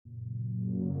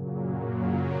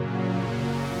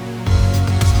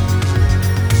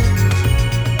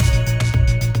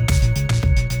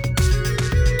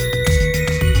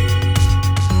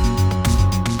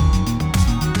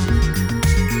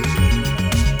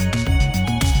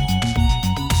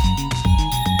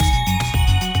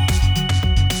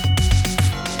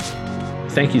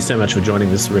Thank you so much for joining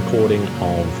this recording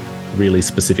of Really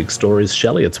Specific Stories,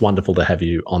 Shelly. It's wonderful to have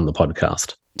you on the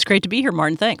podcast. It's great to be here,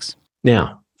 Martin. Thanks.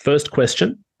 Now, first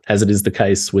question, as it is the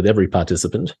case with every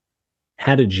participant,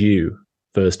 how did you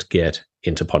first get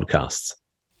into podcasts?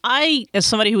 I, as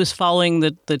somebody who was following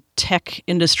the tech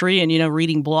industry and,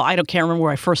 reading blog, can't remember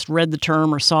where I first read the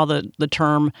term or saw the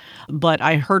term, but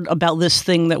I heard about this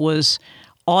thing that was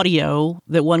audio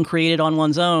that one created on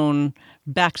one's own,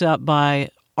 backed up by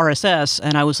RSS,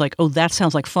 and I was like, oh, that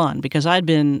sounds like fun, because I'd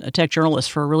been a tech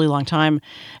journalist for a really long time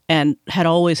and had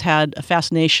always had a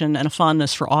fascination and a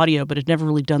fondness for audio, but had never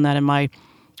really done that in my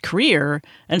career.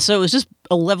 And so it was just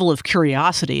a level of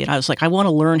curiosity, and I was like, I want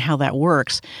to learn how that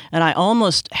works. And I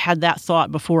almost had that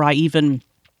thought before I even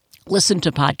listened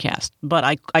to podcasts, but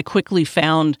I quickly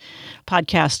found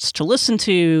podcasts to listen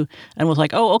to and was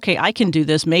like, oh, okay, I can do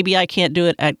this. Maybe I can't do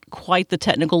it at quite the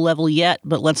technical level yet,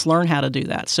 but let's learn how to do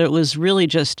that. So it was really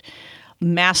just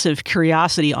massive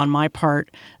curiosity on my part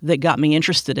that got me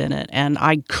interested in it. And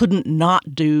I couldn't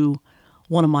not do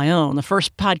one of my own. The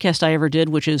first podcast I ever did,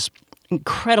 which is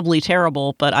incredibly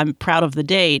terrible, but I'm proud of the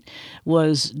date,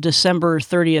 was December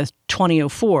 30th,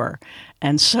 2004.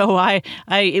 And so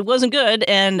it wasn't good,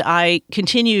 and I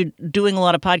continued doing a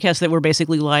lot of podcasts that were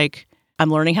basically like, I'm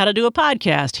learning how to do a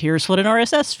podcast. Here's what an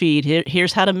RSS feed.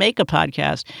 Here's how to make a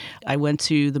podcast. I went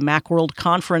to the Macworld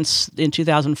conference in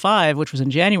 2005, which was in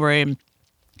January, and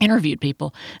interviewed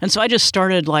people. And so I just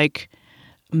started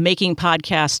making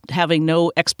podcasts, having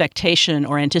no expectation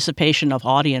or anticipation of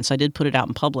audience. I did put it out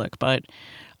in public, but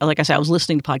like I said, I was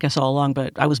listening to podcasts all along,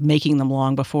 but I was making them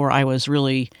long before I was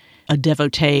really a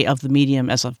devotee of the medium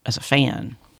as a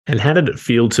fan. And how did it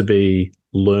feel to be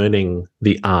learning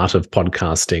the art of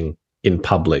podcasting in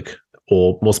public?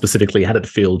 Or more specifically, how did it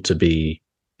feel to be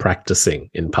practicing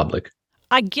in public?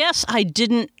 I guess I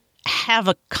didn't have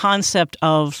a concept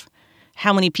of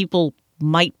how many people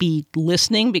might be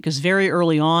listening, because very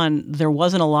early on, there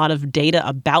wasn't a lot of data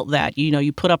about that.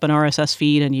 You put up an RSS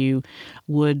feed and you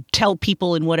would tell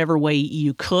people in whatever way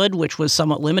you could, which was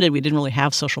somewhat limited. We didn't really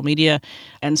have social media.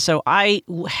 And so I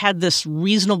had this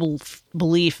reasonable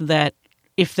belief that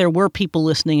if there were people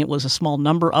listening, it was a small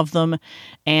number of them.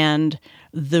 And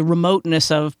the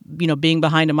remoteness of, being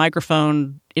behind a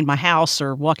microphone in my house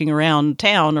or walking around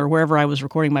town or wherever I was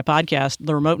recording my podcast,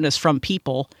 the remoteness from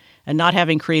people and not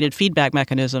having created feedback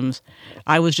mechanisms,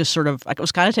 I was just I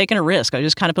was kind of taking a risk. I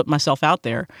just kind of put myself out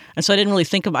there. And so I didn't really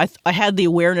think I had the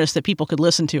awareness that people could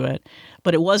listen to it,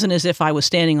 but it wasn't as if I was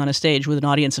standing on a stage with an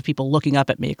audience of people looking up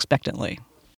at me expectantly.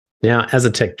 Now, as a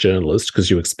tech journalist,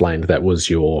 because you explained that was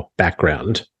your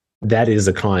background, that is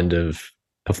a kind of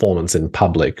performance in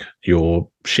public. You're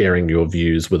sharing your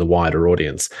views with a wider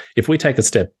audience. If we take a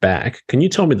step back, can you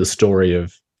tell me the story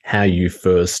of how you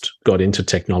first got into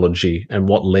technology and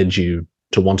what led you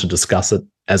to want to discuss it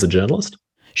as a journalist?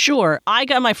 Sure. I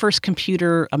got my first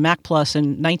computer, a Mac Plus, in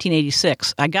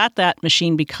 1986. I got that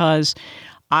machine because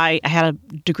I had a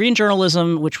degree in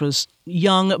journalism, which was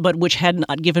young, but which hadn't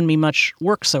given me much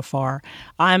work so far.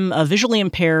 I'm visually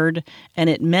impaired, and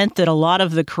it meant that a lot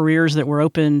of the careers that were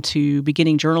open to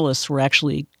beginning journalists were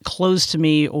actually closed to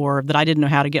me, or that I didn't know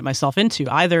how to get myself into.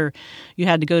 Either you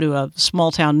had to go to a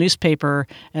small town newspaper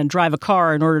and drive a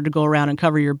car in order to go around and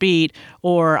cover your beat,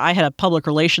 or I had a public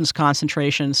relations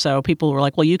concentration, so people were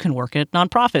like, well, you can work at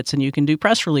nonprofits, and you can do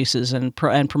press releases and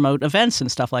promote events and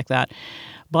stuff like that.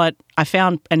 But I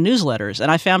found, and newsletters, and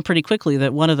I found pretty quickly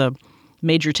that one of the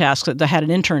major tasks, that I had an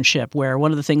internship where one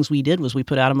of the things we did was we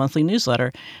put out a monthly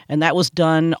newsletter, and that was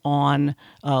done on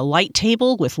a light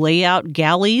table with layout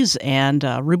galleys and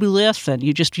Rubylith, and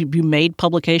you made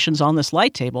publications on this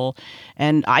light table,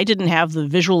 and I didn't have the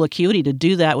visual acuity to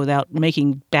do that without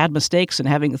making bad mistakes and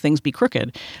having things be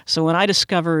crooked. So when I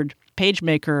discovered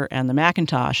PageMaker and the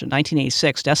Macintosh in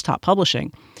 1986, desktop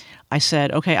publishing, I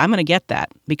said, okay, I'm going to get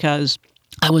that, because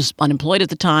I was unemployed at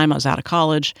the time. I was out of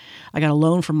college. I got a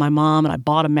loan from my mom, and I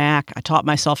bought a Mac. I taught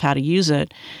myself how to use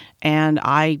it, and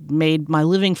I made my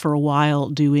living for a while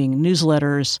doing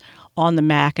newsletters on the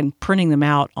Mac and printing them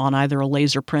out on either a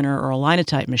laser printer or a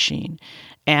linotype machine.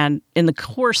 And in the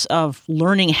course of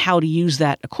learning how to use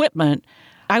that equipment,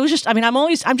 I'm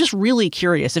just really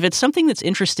curious. If it's something that's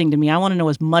interesting to me, I want to know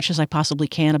as much as I possibly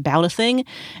can about a thing,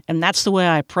 and that's the way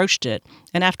I approached it.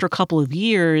 And after a couple of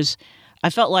years, I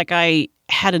felt like I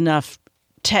had enough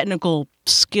technical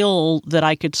skill that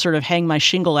I could sort of hang my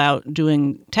shingle out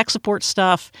doing tech support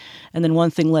stuff. And then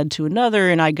one thing led to another,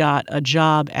 and I got a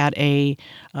job at a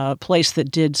place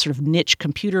that did sort of niche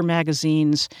computer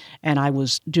magazines. And I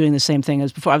was doing the same thing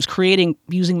as before. I was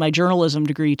using my journalism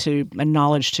degree and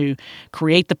knowledge to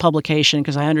create the publication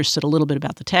because I understood a little bit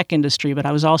about the tech industry, but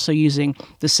I was also using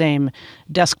the same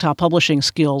desktop publishing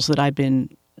skills that I've been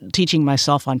teaching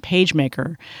myself on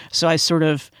PageMaker. So I sort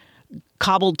of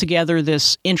cobbled together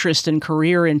this interest and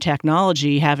career in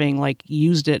technology, having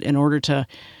used it in order to,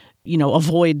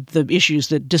 avoid the issues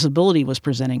that disability was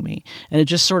presenting me. And it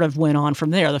just sort of went on from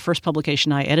there. The first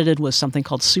publication I edited was something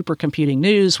called Supercomputing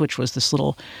News, which was this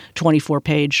little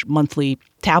 24-page monthly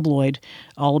tabloid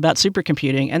all about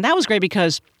supercomputing. And that was great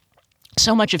because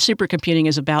so much of supercomputing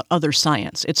is about other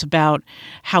science. It's about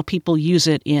how people use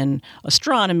it in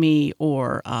astronomy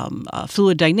or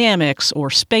fluid dynamics or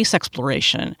space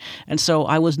exploration. And so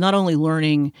I was not only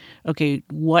learning, okay,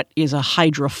 what is a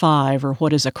Hydra 5 or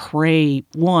what is a Cray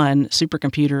 1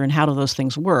 supercomputer and how do those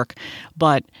things work,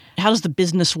 but how does the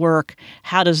business work?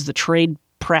 How does the trade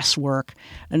press work?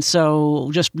 And so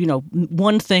just,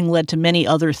 one thing led to many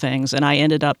other things. And I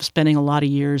ended up spending a lot of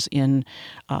years in,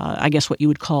 I guess what you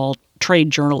would call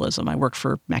trade journalism. I worked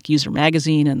for Mac User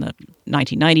Magazine in the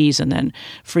 1990s and then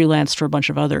freelanced for a bunch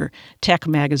of other tech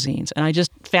magazines. And I just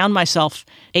found myself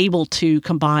able to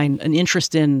combine an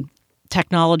interest in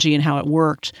technology and how it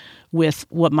worked with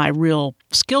what my real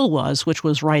skill was, which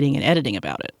was writing and editing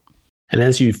about it. And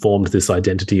as you formed this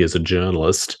identity as a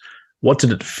journalist, what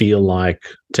did it feel like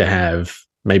to have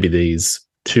maybe these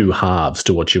two halves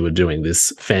to what you were doing,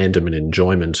 this fandom and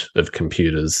enjoyment of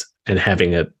computers and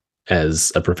having it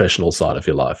as a professional side of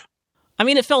your life? I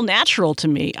mean, it felt natural to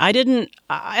me. And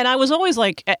I was always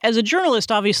as a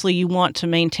journalist, obviously you want to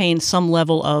maintain some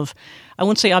level of, I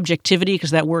wouldn't say objectivity because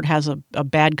that word has a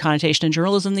bad connotation in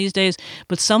journalism these days,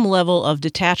 but some level of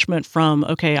detachment from,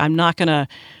 okay, I'm not going to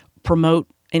promote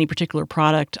any particular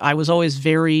product. I was always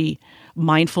very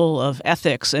mindful of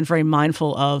ethics and very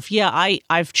mindful of,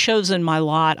 I've chosen my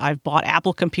lot. I've bought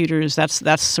Apple computers.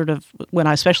 That's sort of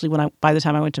especially by the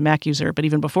time I went to Mac User, but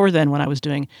even before then when I was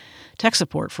doing tech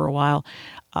support for a while,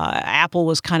 Apple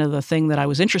was kind of the thing that I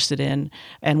was interested in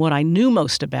and what I knew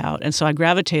most about. And so I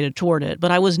gravitated toward it.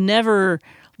 But I was never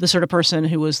the sort of person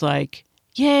who was like,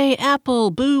 yay,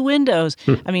 Apple, boo, Windows.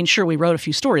 I mean, sure, we wrote a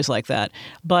few stories like that,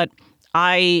 but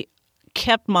I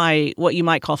kept my, what you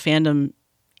might call fandom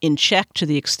in check to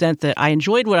the extent that I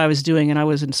enjoyed what I was doing and I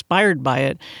was inspired by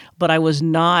it, but I was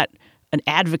not an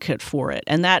advocate for it.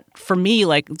 And that, for me,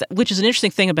 which is an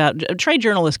interesting thing about trade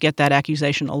journalists get that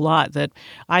accusation a lot, that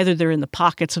either they're in the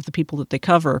pockets of the people that they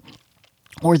cover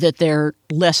or that they're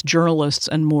less journalists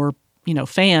and more,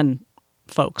 fan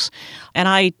folks. And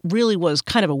I really was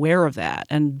kind of aware of that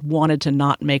and wanted to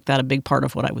not make that a big part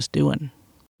of what I was doing.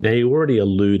 Now, you already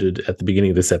alluded at the beginning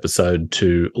of this episode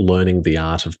to learning the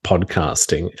art of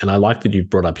podcasting. And I like that you've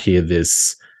brought up here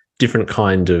this different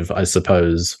kind of, I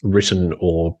suppose, written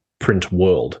or print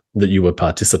world that you were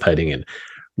participating in.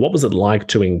 What was it like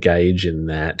to engage in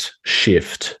that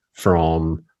shift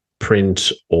from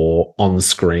print or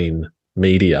on-screen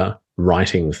media,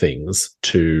 writing things,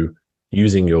 to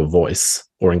using your voice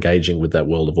or engaging with that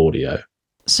world of audio?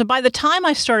 So by the time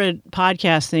I started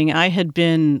podcasting, I had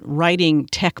been writing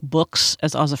tech books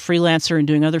as a freelancer and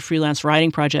doing other freelance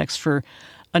writing projects for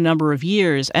a number of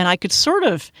years. And I could sort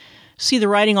of see the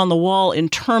writing on the wall in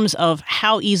terms of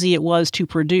how easy it was to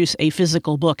produce a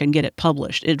physical book and get it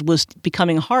published. It was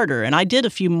becoming harder. And I did a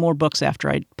few more books after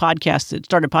I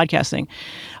started podcasting,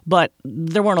 but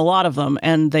there weren't a lot of them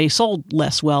and they sold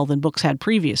less well than books had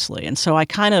previously. And so I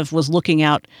kind of was looking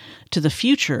out to the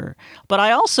future. But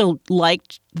I also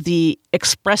liked the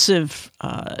expressive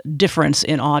difference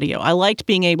in audio. I liked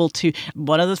being able to,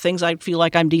 one of the things I feel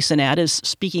like I'm decent at is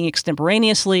speaking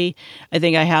extemporaneously. I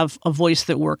think I have a voice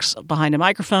that works behind a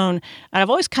microphone. And I've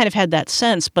always kind of had that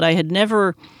sense, but I had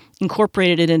never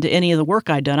incorporated it into any of the work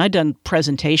I'd done. I'd done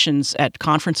presentations at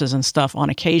conferences and stuff on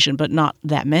occasion, but not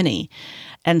that many.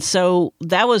 And so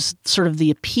that was sort of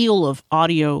the appeal of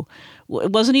audio.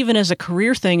 It wasn't even as a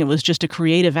career thing. It was just a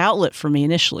creative outlet for me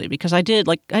initially, because I did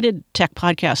tech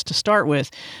podcasts to start with,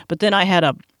 but then I had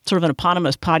a sort of an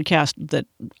eponymous podcast that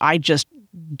I just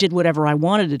did whatever I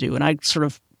wanted to do. And I sort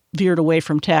of veered away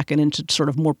from tech and into sort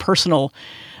of more personal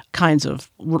kinds of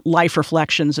life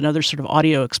reflections and other sort of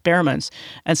audio experiments.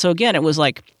 And so again, it was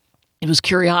like It was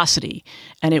curiosity,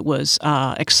 and it was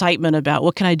excitement about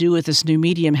what can I do with this new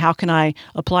medium? How can I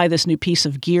apply this new piece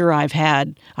of gear I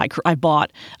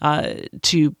bought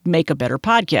to make a better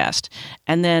podcast?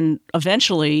 And then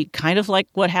eventually, kind of like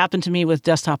what happened to me with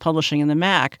desktop publishing and the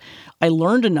Mac, I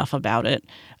learned enough about it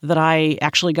that I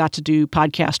actually got to do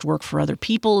podcast work for other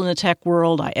people in the tech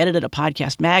world. I edited a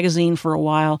podcast magazine for a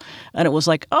while, and it was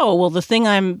like, oh, well, the thing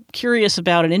I'm curious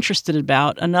about and interested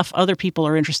about, enough other people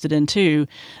are interested in too,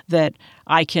 that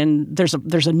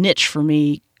there's a niche for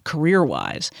me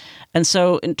career-wise. And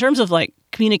so in terms of like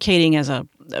communicating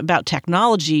about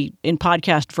technology in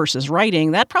podcast versus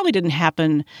writing, that probably didn't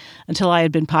happen until I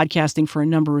had been podcasting for a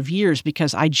number of years,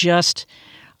 because I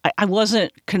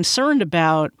wasn't concerned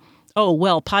about, oh,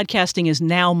 well, podcasting is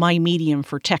now my medium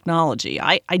for technology.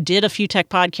 I did a few tech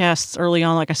podcasts early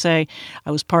on. Like I say,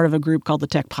 I was part of a group called the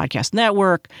Tech Podcast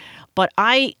Network. But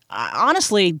I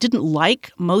honestly didn't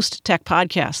like most tech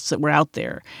podcasts that were out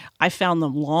there. I found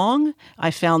them long.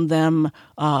 I found them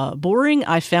boring.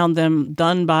 I found them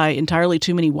done by entirely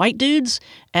too many white dudes.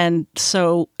 And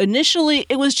so initially,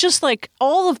 it was just like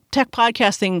all of tech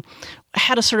podcasting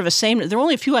had a sort of a same. There were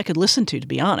only a few I could listen to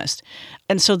be honest.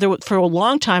 And so for a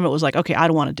long time, it was like, okay, I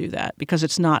don't want to do that because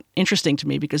it's not interesting to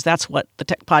me, because that's what the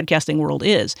tech podcasting world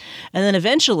is. And then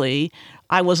eventually,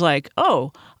 I was like,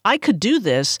 oh, I could do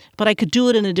this, but I could do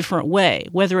it in a different way,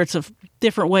 whether it's a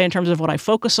different way in terms of what I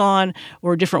focus on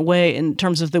or a different way in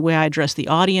terms of the way I address the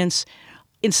audience.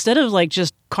 Instead of like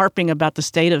just carping about the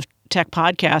state of tech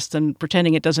podcasts and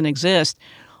pretending it doesn't exist,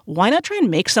 why not try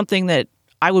and make something that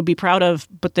I would be proud of,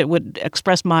 but that would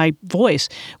express my voice,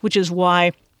 which is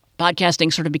why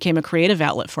podcasting sort of became a creative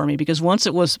outlet for me, because once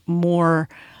it was more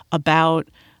about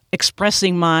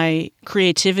expressing my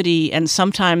creativity and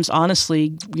sometimes,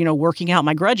 honestly, working out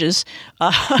my grudges,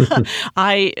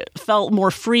 I felt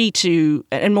more free to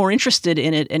and more interested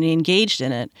in it and engaged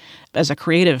in it as a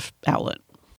creative outlet.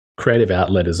 Creative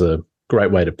outlet is a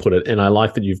great way to put it. And I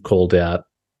like that you've called out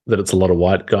that it's a lot of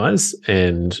white guys.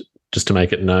 And just to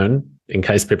make it known, in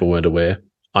case people weren't aware,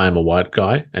 I am a white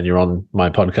guy and you're on my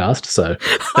podcast. So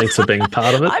thanks for being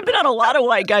part of it. I've been on a lot of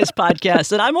white guys'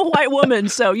 podcasts and I'm a white woman.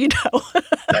 So,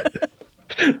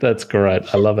 That's great.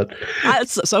 I love it.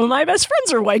 Some of my best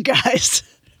friends are white guys.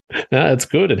 No, it's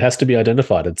good. It has to be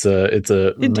identified. It's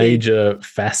a major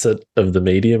facet of the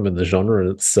medium and the genre.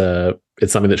 And it's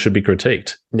something that should be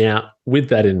critiqued. Now, with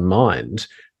that in mind,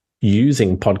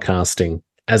 using podcasting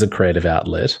as a creative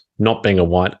outlet, not being a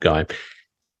white guy,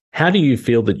 how do you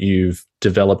feel that you've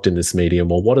developed in this medium,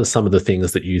 or what are some of the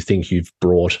things that you think you've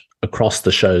brought across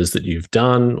the shows that you've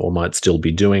done or might still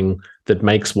be doing that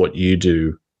makes what you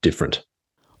do different?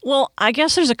 Well, I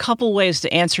guess there's a couple ways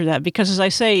to answer that, because as I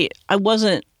say,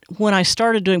 when I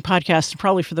started doing podcasts,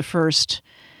 probably for the first,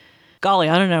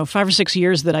 5 or 6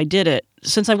 years that I did it,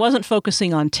 since I wasn't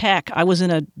focusing on tech, I was in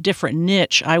a different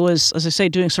niche. I was, as I say,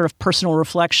 doing sort of personal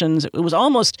reflections. It was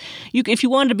almost, if you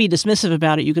wanted to be dismissive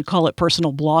about it, you could call it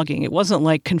personal blogging. It wasn't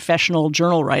like confessional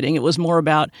journal writing. It was more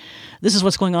about, this is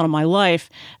what's going on in my life.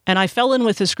 And I fell in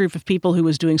with this group of people who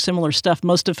was doing similar stuff,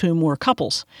 most of whom were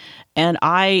couples. And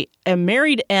I am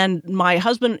married, and my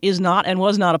husband is not and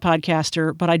was not a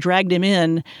podcaster, but I dragged him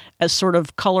in as sort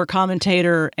of color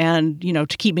commentator and,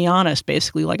 to keep me honest,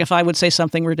 basically. Like if I would say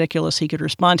something ridiculous, he could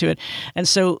respond to it. And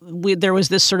so there was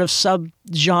this sort of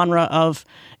sub-genre of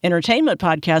entertainment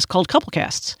podcast called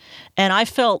Couplecasts. And I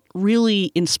felt really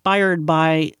inspired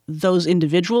by those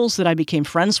individuals that I became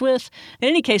friends with. In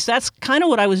any case, that's kind of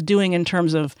what I was doing in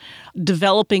terms of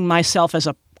developing myself as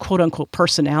a quote-unquote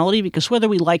personality, because whether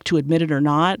we like to admit it or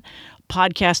not,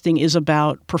 podcasting is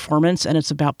about performance and it's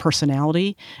about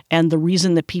personality. And the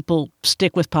reason that people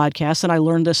stick with podcasts, and I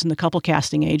learned this in the couple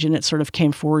casting age, and it sort of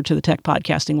came forward to the tech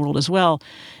podcasting world as well,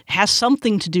 has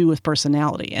something to do with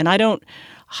personality. And I don't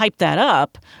hype that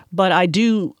up, but I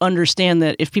do understand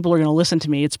that if people are going to listen to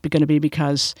me, it's going to be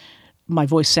because my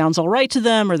voice sounds all right to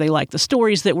them, or they like the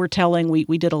stories that we're telling.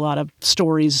 We did a lot of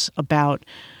stories about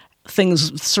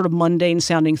things, sort of mundane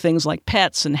sounding things like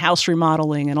pets and house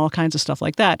remodeling and all kinds of stuff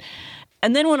like that.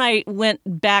 And then when I went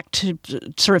back to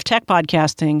sort of tech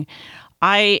podcasting,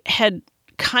 I'd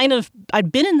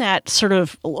been in that sort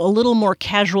of a little more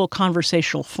casual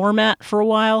conversational format for a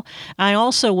while. I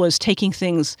also was taking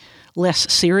things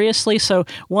less seriously. So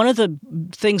one of the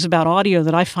things about audio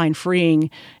that I find freeing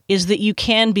is that you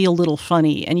can be a little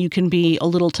funny and you can be a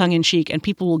little tongue-in-cheek, and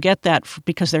people will get that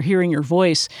because they're hearing your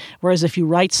voice. Whereas if you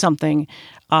write something,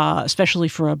 especially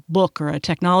for a book or a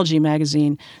technology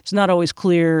magazine, it's not always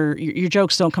clear. Your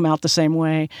jokes don't come out the same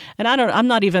way. And I'm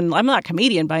not a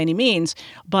comedian by any means,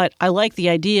 but I like the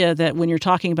idea that when you're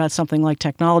talking about something like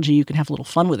technology, you can have a little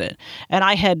fun with it. And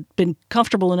I had been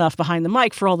comfortable enough behind the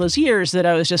mic for all those years that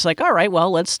I was just like, all right,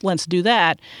 well, let's do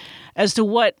that. As to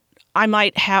what I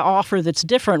might offer that's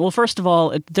different. Well, first of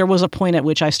all, there was a point at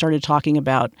which I started talking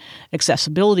about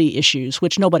accessibility issues,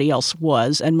 which nobody else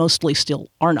was and mostly still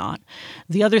are not.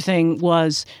 The other thing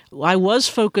was I was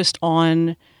focused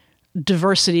on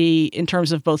diversity in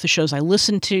terms of both the shows I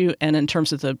listened to and in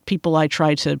terms of the people I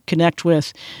tried to connect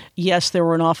with. Yes, there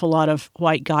were an awful lot of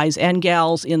white guys and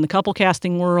gals in the couple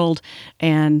casting world,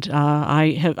 and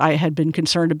I had been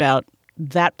concerned about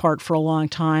that part for a long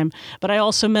time. But I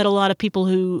also met a lot of people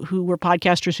who were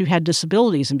podcasters who had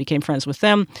disabilities and became friends with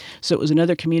them. So it was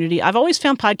another community. I've always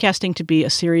found podcasting to be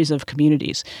a series of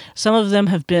communities. Some of them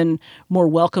have been more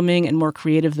welcoming and more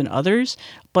creative than others,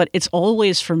 but it's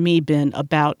always for me been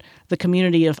about the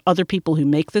community of other people who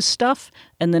make this stuff,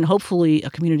 and then hopefully a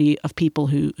community of people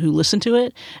who listen to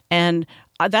it. And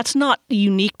that's not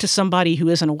unique to somebody who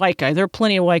isn't a white guy. There are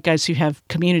plenty of white guys who have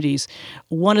communities.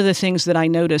 One of the things that I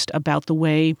noticed about the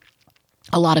way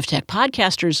a lot of tech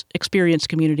podcasters experience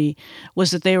community was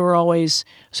that they were always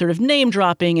sort of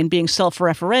name-dropping and being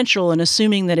self-referential and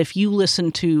assuming that if you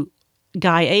listen to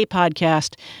Guy A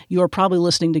podcast, you're probably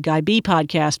listening to Guy B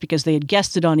podcast because they had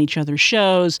guested on each other's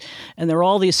shows. And there are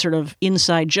all these sort of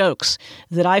inside jokes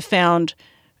that I found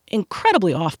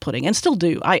incredibly off-putting and still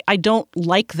do. I don't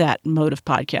like that mode of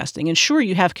podcasting. And sure,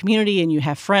 you have community and you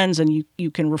have friends and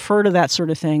you can refer to that sort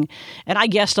of thing. And I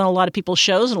guest on a lot of people's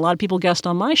shows and a lot of people guest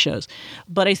on my shows.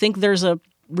 But I think there's a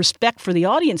respect for the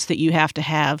audience that you have to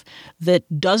have that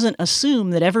doesn't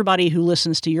assume that everybody who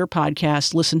listens to your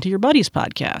podcast listened to your buddy's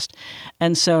podcast.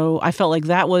 And so I felt like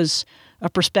that was a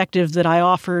perspective that I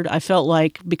offered. I felt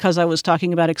like because I was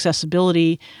talking about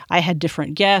accessibility, I had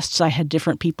different guests, I had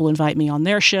different people invite me on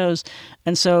their shows.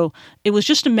 And so it was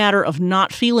just a matter of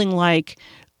not feeling like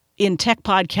in tech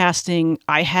podcasting,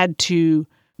 I had to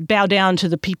bow down to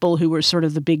the people who were sort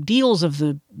of the big deals of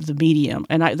the medium.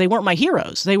 And they weren't my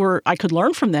heroes. I could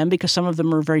learn from them because some of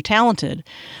them were very talented,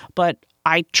 but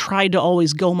I tried to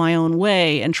always go my own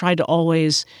way and tried to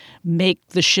always make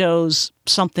the shows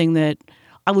something that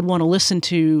I would want to listen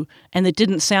to, and that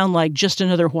didn't sound like just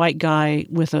another white guy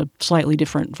with a slightly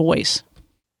different voice.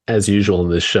 As usual in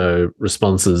this show,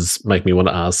 responses make me want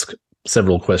to ask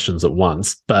several questions at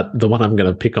once. But the one I'm going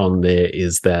to pick on there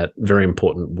is that very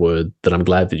important word that I'm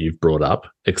glad that you've brought up,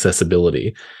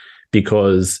 accessibility,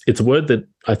 because it's a word that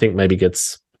I think maybe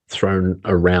gets thrown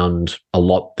around a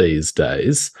lot these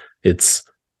days. It's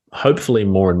hopefully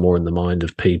more and more in the mind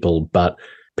of people, but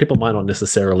people might not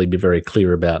necessarily be very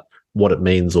clear about what it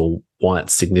means or why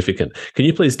it's significant. Can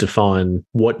you please define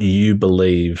what you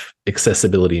believe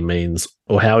accessibility means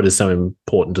or how it is so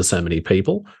important to so many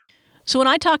people? So when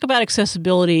I talk about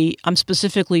accessibility, I'm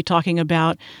specifically talking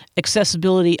about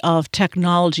accessibility of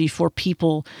technology for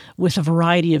people with a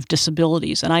variety of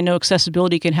disabilities. And I know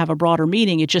accessibility can have a broader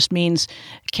meaning. It just means,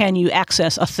 can you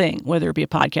access a thing, whether it be a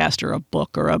podcast or a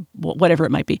book or whatever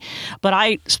it might be. But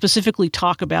I specifically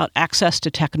talk about access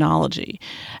to technology.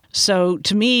 So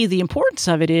to me, the importance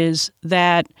of it is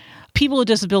that people with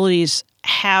disabilities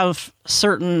have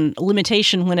certain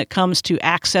limitation when it comes to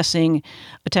accessing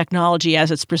a technology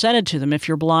as it's presented to them. If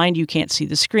you're blind, you can't see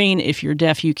the screen. If you're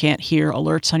deaf, you can't hear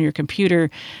alerts on your computer.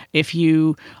 If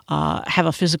you have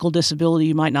a physical disability,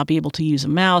 you might not be able to use a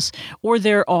mouse, or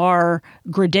there are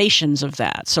gradations of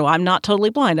that. So I'm not totally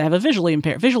blind. I have a visual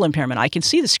impairment. I can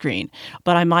see the screen,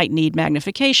 but I might need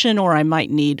magnification, or I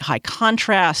might need high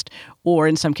contrast, or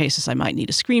in some cases, I might need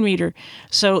a screen reader.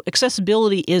 So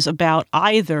accessibility is about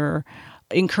either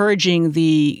encouraging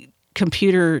the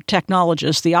computer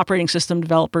technologists, the operating system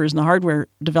developers and the hardware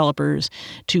developers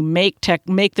to make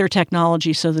their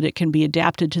technology so that it can be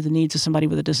adapted to the needs of somebody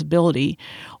with a disability,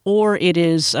 or it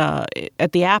is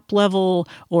at the app level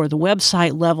or the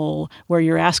website level where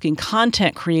you're asking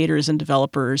content creators and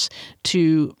developers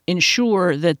to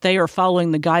ensure that they are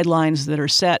following the guidelines that are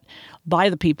set by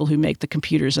the people who make the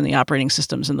computers and the operating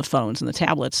systems and the phones and the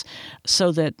tablets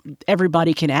so that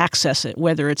everybody can access it,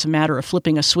 whether it's a matter of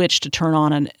flipping a switch to turn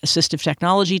on an assistive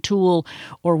technology tool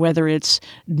or whether it's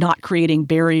not creating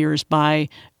barriers by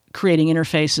creating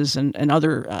interfaces and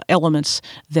other elements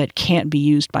that can't be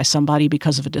used by somebody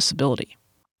because of a disability.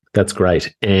 That's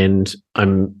great. And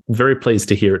I'm very pleased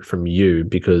to hear it from you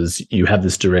because you have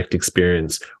this direct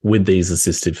experience with these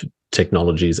assistive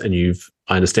technologies, and you've,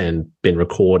 I understand, been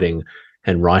recording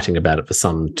and writing about it for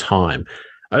some time.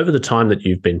 Over the time that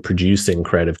you've been producing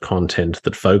creative content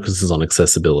that focuses on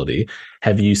accessibility,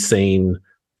 have you seen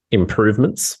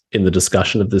improvements in the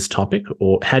discussion of this topic,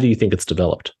 or how do you think it's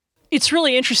developed? It's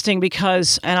really interesting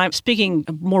because, and I'm speaking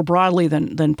more broadly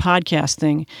than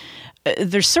podcasting,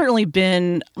 there's certainly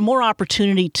been more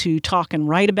opportunity to talk and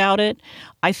write about it.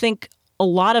 I think a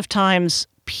lot of times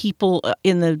people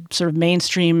in the sort of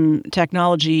mainstream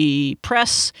technology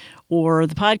press or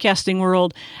the podcasting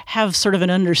world have sort of an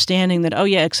understanding that, oh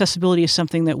yeah, accessibility is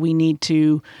something that we need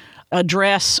to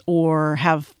address or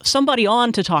have somebody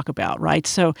on to talk about, right?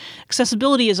 So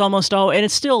accessibility is almost always, and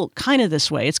it's still kind of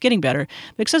this way, it's getting better,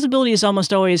 but accessibility is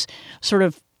almost always sort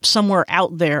of somewhere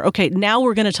out there. Okay, now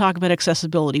we're going to talk about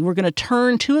accessibility. We're going to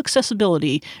turn to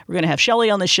accessibility. We're going to have Shelly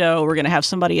on the show. We're going to have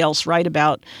somebody else write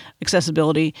about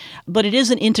accessibility. But it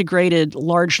isn't integrated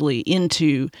largely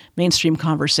into mainstream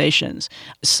conversations.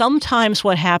 Sometimes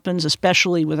what happens,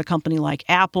 especially with a company like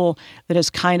Apple that has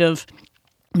kind of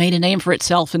made a name for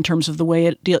itself in terms of the way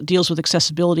it deals with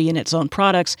accessibility in its own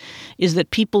products, is that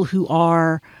people who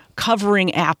are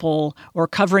covering Apple or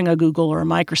covering a Google or a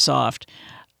Microsoft,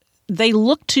 they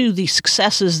look to the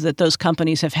successes that those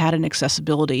companies have had in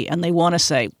accessibility, and they want to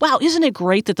say, wow, isn't it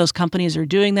great that those companies are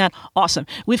doing that? Awesome.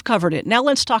 We've covered it. Now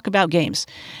let's talk about games.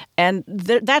 And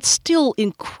that's still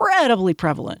incredibly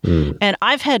prevalent. And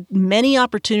I've had many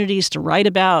opportunities to write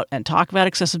about and talk about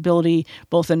accessibility,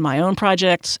 both in my own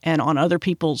projects and on other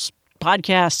people's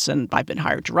podcasts, and I've been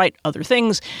hired to write other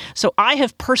things. So I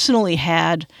have personally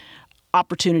had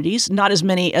opportunities, not as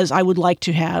many as I would like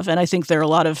to have, and I think there are a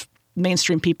lot of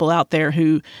mainstream people out there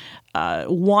who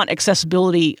want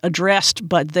accessibility addressed,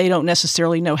 but they don't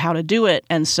necessarily know how to do it.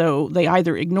 And so they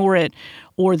either ignore it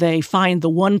or they find the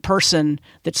one person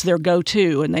that's their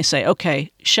go-to and they say,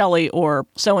 okay, Shelly or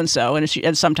so-and-so.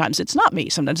 And sometimes it's not me.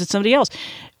 Sometimes it's somebody else.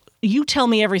 You tell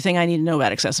me everything I need to know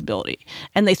about accessibility.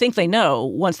 And they think they know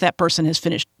once that person has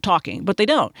finished talking, but they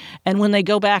don't. And when they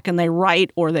go back and they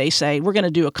write or they say, we're going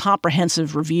to do a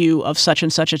comprehensive review of such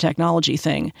and such a technology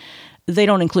thing, they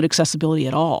don't include accessibility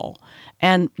at all.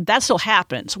 And that still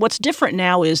happens. What's different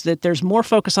now is that there's more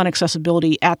focus on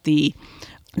accessibility at the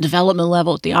development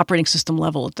level, at the operating system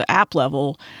level, at the app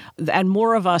level, and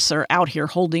more of us are out here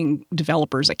holding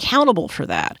developers accountable for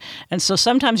that. And so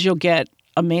sometimes you'll get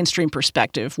a mainstream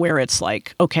perspective where it's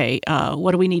like, okay,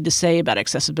 what do we need to say about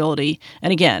accessibility?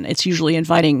 And again, it's usually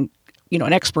inviting,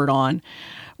 an expert on,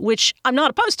 which I'm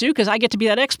not opposed to because I get to be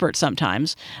that expert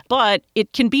sometimes. But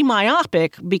it can be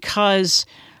myopic because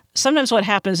sometimes what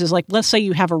happens is, like, let's say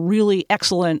you have a really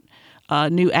excellent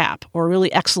new app or a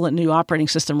really excellent new operating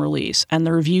system release, and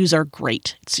the reviews are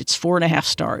great. It's 4.5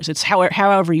 stars. It's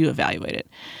however you evaluate it.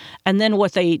 And then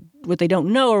what they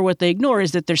don't know or what they ignore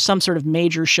is that there's some sort of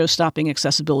major show-stopping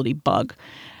accessibility bug.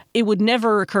 It would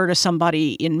never occur to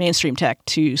somebody in mainstream tech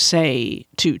to say,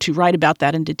 to write about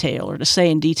that in detail or to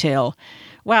say in detail,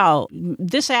 wow,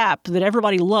 this app that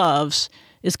everybody loves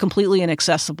is completely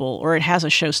inaccessible or it has a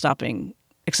show-stopping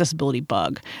accessibility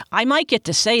bug. I might get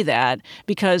to say that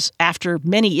because after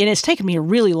many, and it's taken me a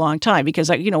really long time because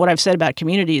what I've said about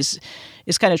communities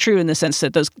is kind of true in the sense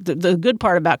that the good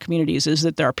part about communities is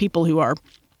that there are people who are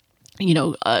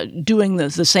doing the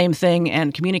same thing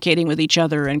and communicating with each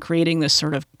other and creating this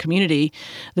sort of community.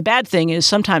 The bad thing is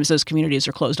sometimes those communities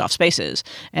are closed off spaces.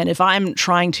 And if I'm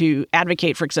trying to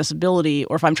advocate for accessibility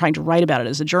or if I'm trying to write about it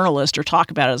as a journalist or talk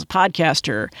about it as a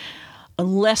podcaster,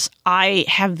 unless I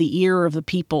have the ear of the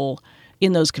people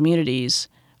in those communities,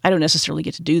 I don't necessarily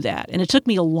get to do that. And it took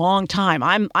me a long time.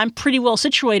 I'm pretty well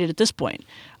situated at this point.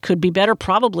 Could be better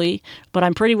probably, but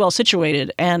I'm pretty well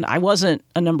situated. And I wasn't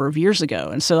a number of years ago.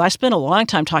 And so I spent a long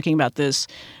time talking about this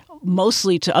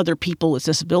mostly to other people with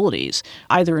disabilities,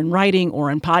 either in writing or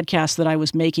in podcasts that I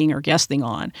was making or guesting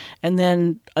on. And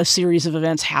then a series of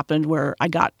events happened where I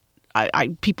got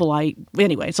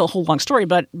anyway, it's a whole long story,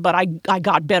 but I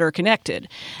got better connected.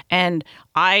 And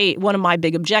one of my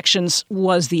big objections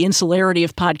was the insularity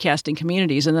of podcasting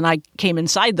communities. And then I came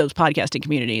inside those podcasting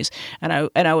communities and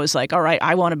I was like, all right,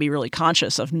 I want to be really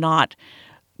conscious of not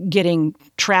getting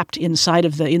trapped inside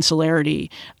of the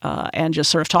insularity and just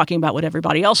sort of talking about what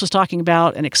everybody else was talking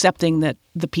about and accepting that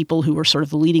the people who were sort of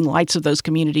the leading lights of those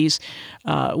communities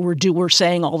were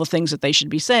saying all the things that they should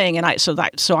be saying. And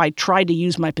so I tried to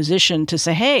use my position to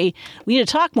say, hey, we need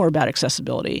to talk more about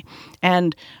accessibility.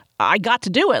 And I got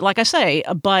to do it, like I say,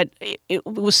 but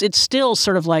it's still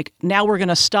sort of like, now we're going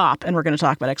to stop and we're going to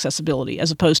talk about accessibility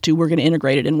as opposed to we're going to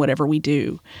integrate it in whatever we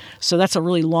do. So that's a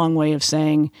really long way of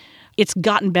saying, It's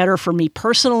gotten better for me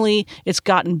personally. It's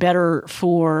gotten better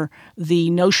for the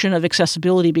notion of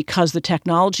accessibility because the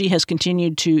technology has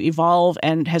continued to evolve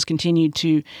and has continued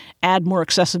to add more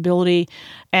accessibility.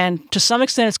 And to some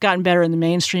extent, it's gotten better in the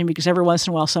mainstream because every once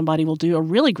in a while somebody will do a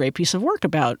really great piece of work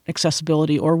about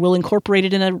accessibility or will incorporate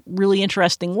it in a really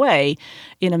interesting way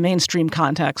in a mainstream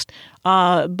context.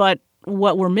 But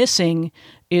what we're missing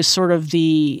is sort of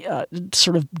the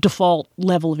sort of default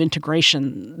level of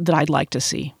integration that I'd like to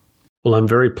see. Well, I'm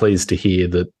very pleased to hear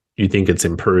that you think it's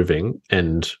improving,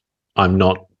 and I'm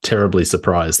not terribly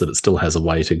surprised that it still has a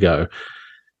way to go.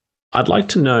 I'd like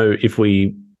to know if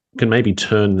we can maybe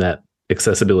turn that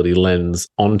accessibility lens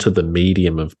onto the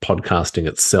medium of podcasting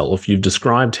itself. You've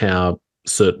described how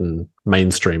certain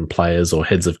mainstream players or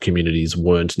heads of communities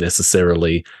weren't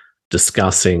necessarily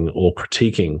discussing or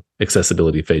critiquing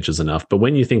accessibility features enough. But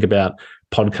when you think about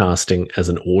podcasting as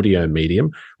an audio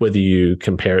medium, whether you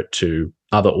compare it to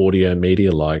other audio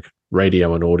media like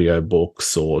radio and audio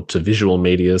books or to visual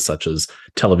media such as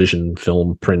television,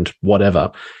 film, print, whatever,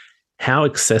 how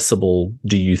accessible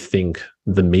do you think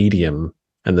the medium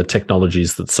and the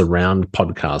technologies that surround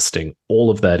podcasting, all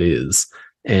of that is?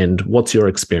 And what's your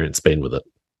experience been with it?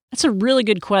 That's a really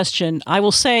good question. I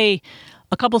will say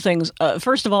a couple things.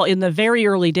 First of all, in the very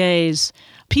early days,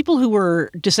 people who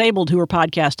were disabled who were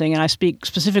podcasting, and I speak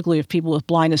specifically of people with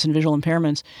blindness and visual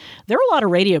impairments, there were a lot of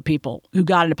radio people who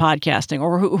got into podcasting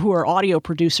or who are audio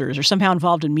producers or somehow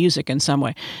involved in music in some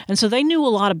way. And so they knew a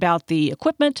lot about the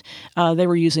equipment. They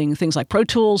were using things like Pro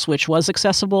Tools, which was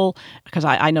accessible, because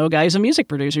I know a guy who's a music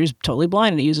producer who's totally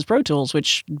blind and he uses Pro Tools,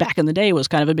 which back in the day was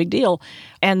kind of a big deal.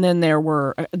 And then there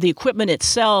were the equipment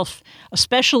itself,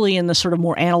 especially in the sort of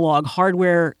more analog hardware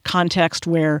context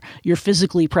where you're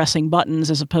physically pressing buttons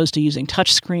as opposed to using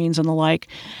touch screens and the like.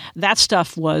 That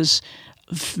stuff was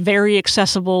very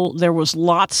accessible. There was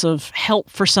lots of help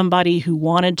for somebody who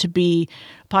wanted to be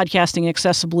podcasting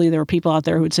accessibly. There were people out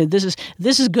there who would say, this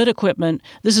is good equipment,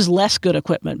 this is less good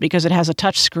equipment because it has a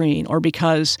touch screen or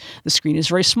because the screen is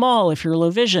very small if you're low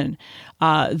vision.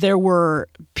 There were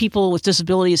people with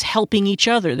disabilities helping each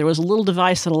other. There was a little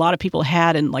device that a lot of people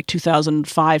had in like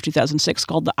 2005, 2006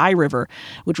 called the iRiver,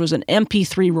 which was an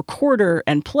MP3 recorder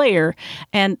and player.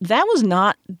 And that was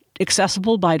not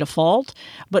accessible by default,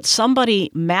 but somebody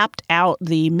mapped out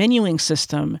the menuing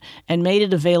system and made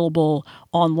it available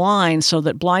online so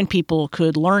that blind people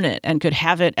could learn it and could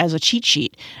have it as a cheat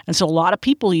sheet. And so a lot of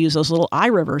people use those little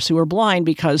iRivers who are blind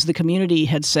because the community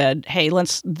had said, hey,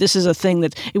 this is a thing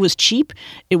that it was cheap,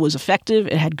 it was effective,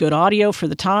 it had good audio for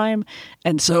the time.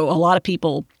 And so a lot of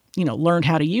people learned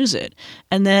how to use it.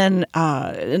 And then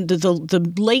in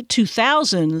the late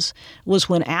 2000s was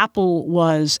when Apple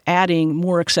was adding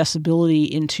more accessibility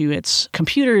into its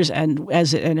computers and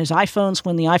as iPhones.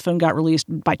 When the iPhone got released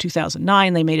by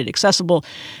 2009, they made it accessible.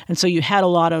 And so you had a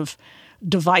lot of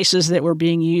devices that were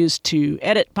being used to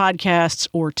edit podcasts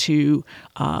or to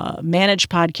manage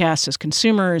podcasts as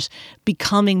consumers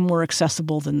becoming more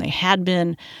accessible than they had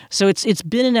been. So it's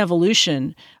been an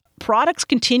evolution. Products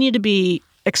continue to be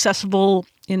accessible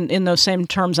in those same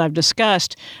terms I've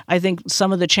discussed. I think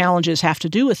some of the challenges have to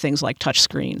do with things like touch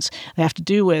screens. They have to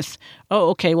do with,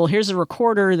 here's a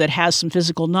recorder that has some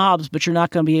physical knobs, but you're not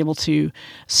going to be able to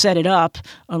set it up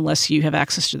unless you have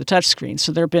access to the touch screen.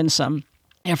 So there have been some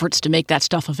efforts to make that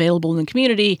stuff available in the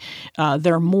community.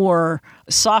 There are more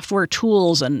software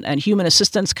tools and human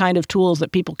assistance kind of tools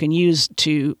that people can use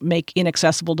to make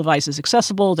inaccessible devices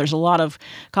accessible. There's a lot of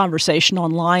conversation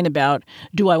online about,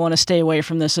 do I want to stay away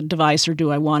from this device or do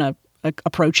I want to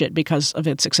approach it because of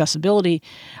its accessibility?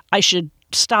 I should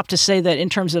stop to say that in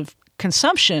terms of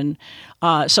consumption,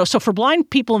 so for blind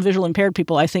people and visually impaired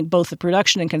people, I think both the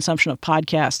production and consumption of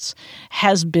podcasts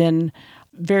has been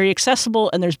very accessible,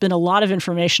 and there's been a lot of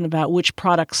information about which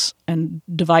products and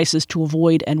devices to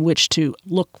avoid and which to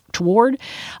look toward.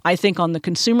 I think on the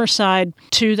consumer side,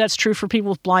 too, that's true for people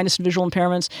with blindness and visual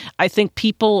impairments. I think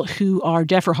people who are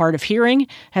deaf or hard of hearing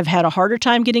have had a harder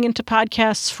time getting into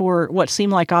podcasts for what seem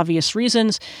like obvious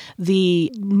reasons.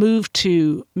 The move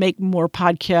to make more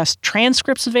podcast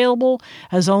transcripts available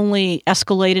has only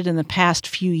escalated in the past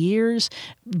few years,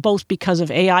 both because of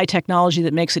AI technology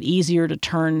that makes it easier to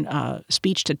turn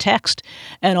speech to text,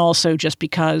 and also just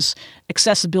because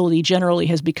accessibility generally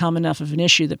has become enough of an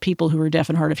issue that people who are deaf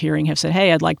and hard of hearing have said,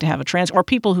 hey, I'd like to have a or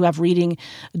people who have reading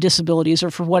disabilities or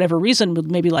for whatever reason would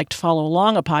maybe like to follow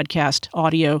along a podcast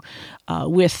audio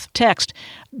with text.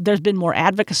 There's been more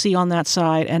advocacy on that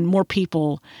side, and more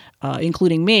people,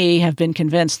 including me, have been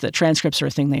convinced that transcripts are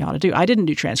a thing they ought to do. I didn't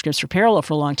do transcripts for Parallel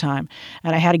for a long time,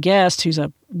 and I had a guest who's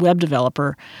a web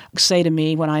developer say to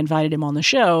me when I invited him on the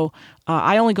show,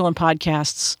 I only go on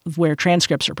podcasts where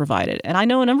transcripts are provided. And I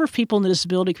know a number of people in the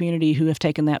disability community who have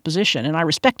taken that position, and I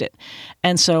respect it.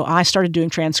 And so I started doing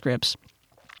transcripts.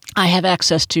 I have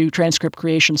access to transcript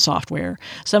creation software.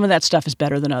 Some of that stuff is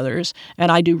better than others, and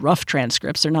I do rough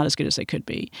transcripts. They're not as good as they could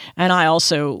be. And I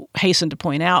also hasten to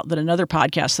point out that another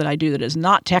podcast that I do that is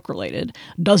not tech-related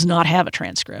does not have a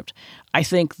transcript. I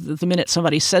think that the minute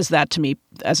somebody says that to me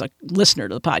as a listener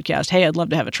to the podcast, hey, I'd love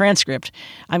to have a transcript,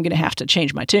 I'm going to have to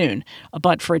change my tune.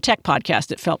 But for a tech podcast,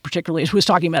 it felt particularly, who was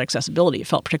talking about accessibility, it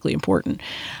felt particularly important.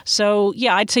 So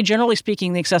yeah, I'd say generally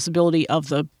speaking, the accessibility of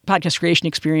the podcast creation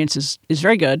experience is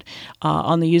very good.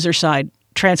 On the user side,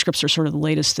 transcripts are sort of the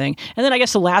latest thing. And then I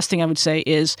guess the last thing I would say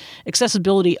is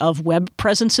accessibility of web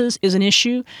presences is an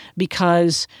issue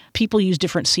because people use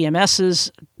different CMSs.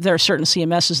 There are certain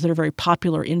CMSs that are very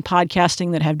popular in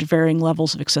podcasting that have varying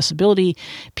levels of accessibility.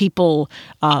 People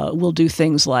will do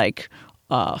things like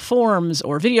forms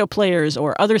or video players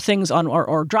or other things on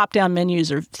or drop-down menus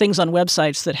or things on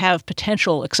websites that have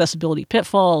potential accessibility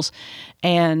pitfalls.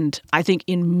 And I think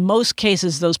in most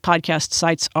cases, those podcast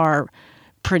sites are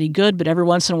pretty good, but every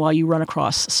once in a while you run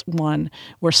across one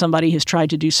where somebody has tried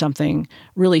to do something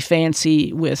really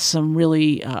fancy with some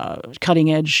really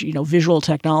cutting edge, visual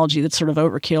technology that's sort of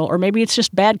overkill, or maybe it's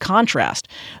just bad contrast.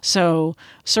 So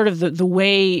sort of the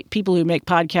way people who make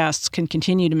podcasts can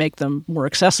continue to make them more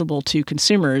accessible to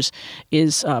consumers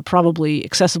is probably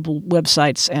accessible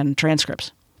websites and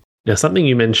transcripts. Now, something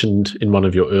you mentioned in one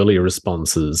of your earlier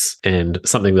responses, and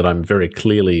something that I'm very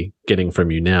clearly getting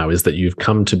from you now, is that you've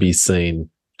come to be seen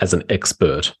as an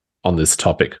expert on this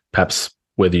topic, perhaps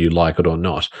whether you like it or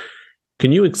not.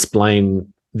 Can you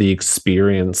explain the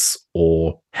experience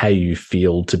or how you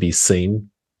feel to be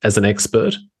seen as an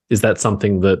expert? Is that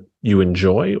something that you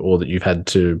enjoy or that you've had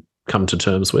to come to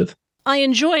terms with? I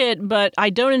enjoy it, but I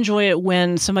don't enjoy it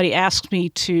when somebody asks me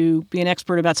to be an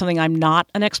expert about something I'm not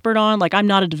an expert on. Like, I'm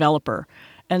not a developer.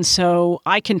 And so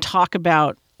I can talk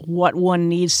about what one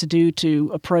needs to do to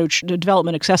approach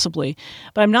development accessibly,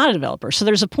 but I'm not a developer. So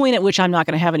there's a point at which I'm not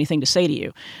going to have anything to say to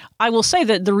you. I will say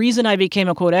that the reason I became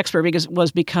a quote expert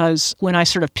was because when I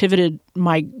sort of pivoted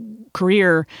my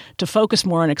career to focus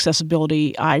more on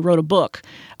accessibility, I wrote a book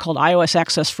called iOS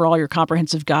Access for All, Your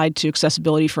Comprehensive Guide to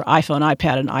Accessibility for iPhone,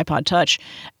 iPad, and iPod Touch.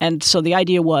 And so the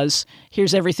idea was,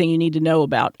 here's everything you need to know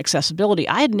about accessibility.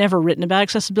 I had never written about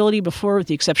accessibility before, with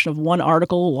the exception of one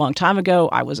article a long time ago.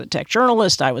 I was a tech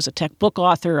journalist. I was a tech book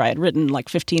author. I had written like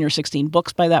 15 or 16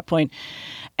 books by that point.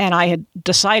 And I had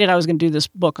decided I was going to do this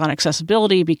book on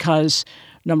accessibility because,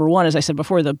 number one, as I said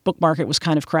before, the book market was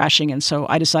kind of crashing. And so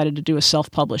I decided to do a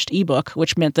self-published ebook,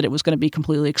 which meant that it was going to be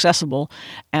completely accessible.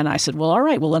 And I said, well, all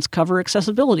right, well, let's cover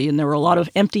accessibility. And there were a lot of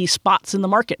empty spots in the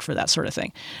market for that sort of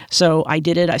thing. So I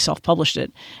did it. I self-published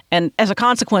it. And as a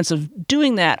consequence of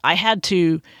doing that, I had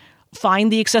to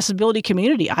find the accessibility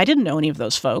community. I didn't know any of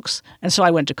those folks. And so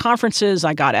I went to conferences.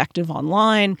 I got active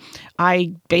online.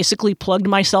 I basically plugged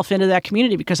myself into that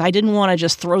community because I didn't want to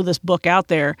just throw this book out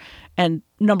there and,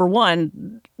 number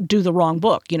one, do the wrong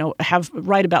book,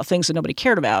 write about things that nobody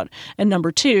cared about. And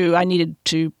number two, I needed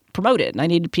to promote it. And I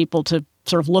needed people to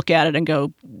sort of look at it and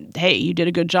go, hey, you did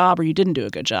a good job or you didn't do a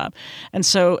good job. And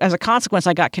so as a consequence,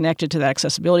 I got connected to that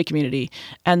accessibility community.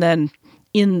 And then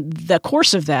in the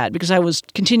course of that, because I was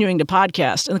continuing to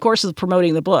podcast, in the course of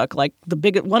promoting the book, like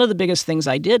one of the biggest things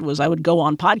I did was I would go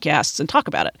on podcasts and talk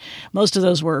about it. Most of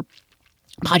those were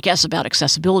podcasts about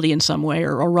accessibility in some way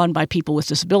or run by people with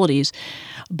disabilities.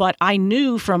 But I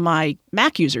knew from my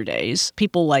Mac user days,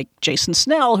 people like Jason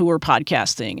Snell who were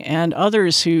podcasting and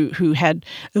others who had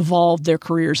evolved their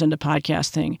careers into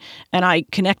podcasting. And I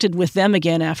connected with them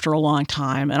again after a long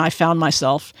time. And I found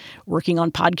myself working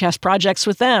on podcast projects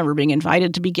with them or being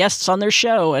invited to be guests on their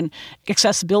show. And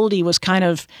accessibility was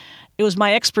it was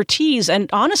my expertise. And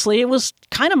honestly, it was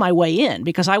kind of my way in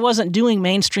because I wasn't doing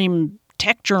mainstream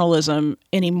tech journalism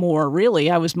anymore, really.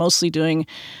 I was mostly doing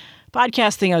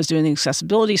podcasting. I was doing the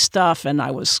accessibility stuff. And I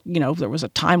was, there was a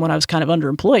time when I was kind of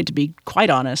underemployed, to be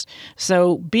quite honest.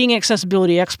 So being an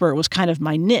accessibility expert was kind of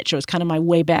my niche. It was kind of my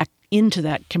way back into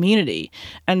that community.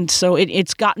 And so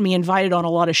it's gotten me invited on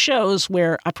a lot of shows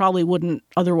where I probably wouldn't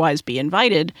otherwise be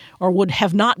invited or would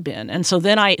have not been. And so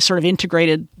then I sort of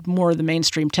integrated more of the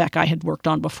mainstream tech I had worked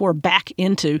on before back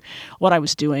into what I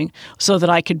was doing so that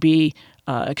I could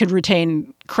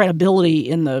retain credibility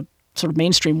in the sort of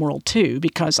mainstream world too,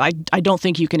 because I don't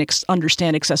think you can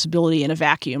understand accessibility in a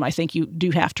vacuum. I think you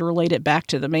do have to relate it back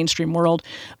to the mainstream world,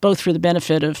 both for the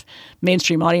benefit of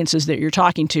mainstream audiences that you're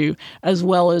talking to, as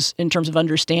well as in terms of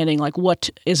understanding like what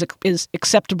is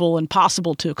acceptable and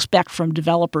possible to expect from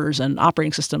developers and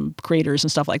operating system creators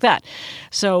and stuff like that.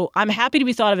 So I'm happy to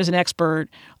be thought of as an expert.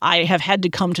 I have had to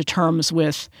come to terms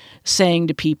with saying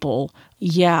to people,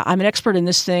 yeah, I'm an expert in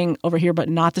this thing over here, but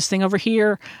not this thing over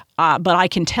here. But I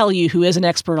can tell you who is an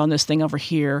expert on this thing over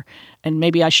here, and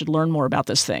maybe I should learn more about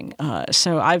this thing.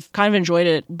 So I've kind of enjoyed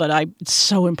it, but it's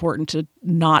so important to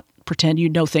not pretend you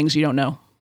know things you don't know.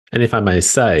 And if I may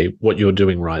say, what you're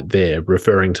doing right there,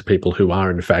 referring to people who are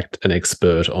in fact an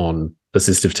expert on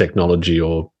assistive technology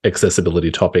or accessibility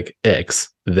topic X,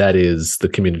 that is the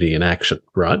community in action,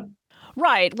 right?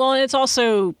 Right. Well, and it's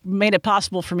also made it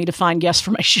possible for me to find guests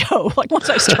for my show, like once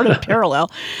I started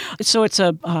Parallel. So it's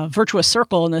a virtuous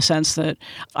circle in the sense that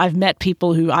I've met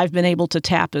people who I've been able to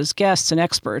tap as guests and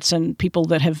experts and people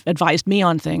that have advised me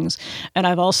on things. And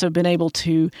I've also been able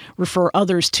to refer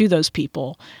others to those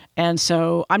people. And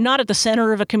so I'm not at the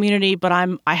center of a community, but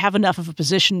I have enough of a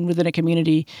position within a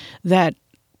community that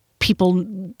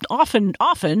people often,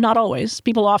 not always,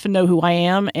 people often know who I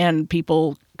am, and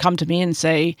people come to me and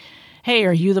say, hey,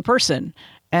 are you the person?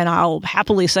 And I'll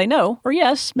happily say no or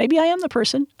yes, maybe I am the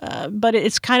person. But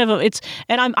it's kind of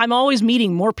and I'm always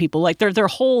meeting more people. Like there are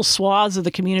whole swaths of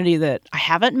the community that I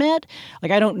haven't met.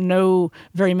 Like I don't know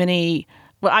very many.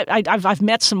 Well, I've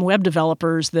met some web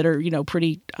developers that are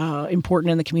pretty important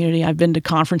in the community. I've been to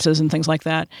conferences and things like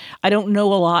that. I don't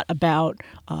know a lot about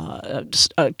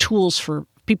tools for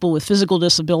people with physical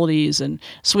disabilities and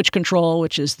switch control,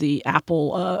 which is the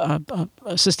Apple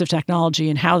assistive technology,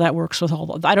 and how that works with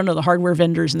I don't know the hardware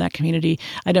vendors in that community.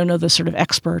 I don't know the sort of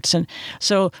experts. And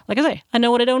so, like I say, I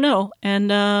know what I don't know.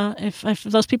 And if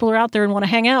those people are out there and want to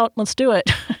hang out, let's do it.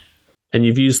 And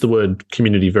you've used the word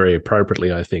community very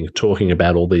appropriately, I think, talking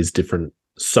about all these different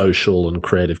social and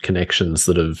creative connections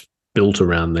that have built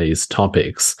around these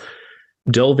topics.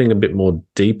 Delving a bit more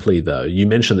deeply, though, you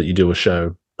mentioned that you do a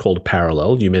show called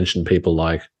Parallel. You mentioned people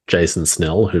like Jason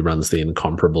Snell, who runs The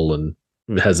Incomparable and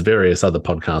has various other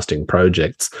podcasting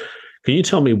projects. Can you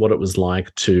tell me what it was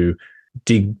like to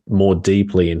dig more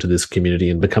deeply into this community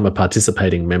and become a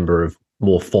participating member of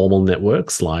more formal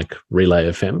networks like Relay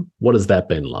FM? What has that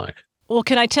been like? Well,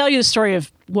 can I tell you the story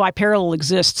of why Parallel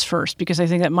exists first? Because I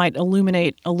think that might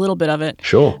illuminate a little bit of it.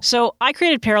 Sure. So I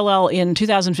created Parallel in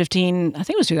 2015. I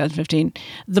think it was 2015.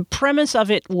 The premise of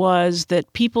it was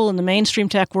that people in the mainstream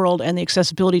tech world and the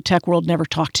accessibility tech world never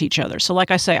talk to each other. So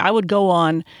like I say, I would go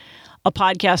on a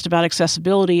podcast about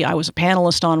accessibility. I was a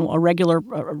panelist on a regular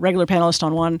panelist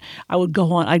on one. I would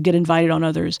go on. I'd get invited on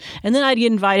others, and then I'd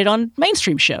get invited on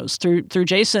mainstream shows through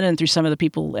Jason and through some of the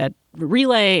people at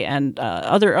Relay and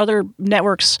other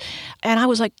networks. And I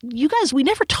was like, you guys, we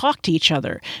never talk to each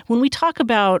other when we talk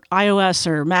about iOS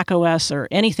or Mac OS or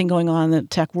anything going on in the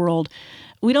tech world.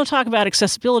 We don't talk about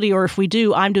accessibility, or if we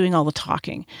do, I'm doing all the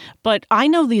talking. But I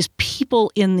know these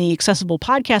people in the accessible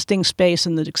podcasting space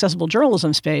and the accessible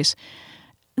journalism space,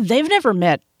 they've never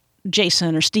met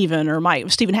Jason or Stephen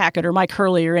Hackett or Mike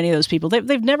Hurley or any of those people.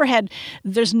 They've never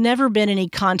there's never been any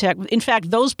contact. In fact,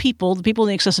 those people, the people in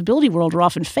the accessibility world, are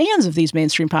often fans of these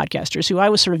mainstream podcasters who I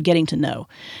was sort of getting to know,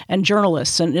 and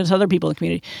journalists and other people in the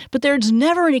community. But there's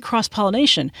never any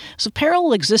cross-pollination. So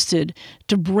Parallel existed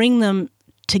to bring them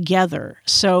together.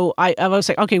 So I was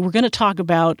like, okay, we're going to talk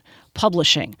about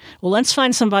publishing. Well, let's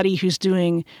find somebody who's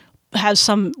has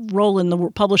some role in the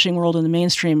publishing world in the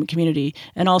mainstream community,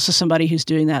 and also somebody who's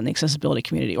doing that in the accessibility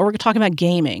community. Or we're going to talk about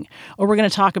gaming, or we're going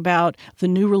to talk about the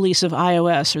new release of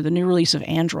iOS or the new release of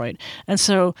Android. And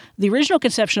so the original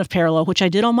conception of Parallel, which I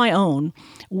did on my own,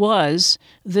 was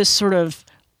this sort of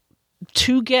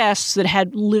two guests that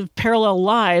had lived parallel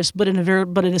lives, but in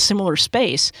a similar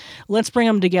space. Let's bring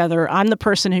them together. I'm the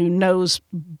person who knows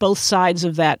both sides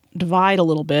of that divide a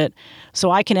little bit,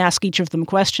 so I can ask each of them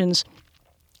questions.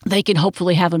 They can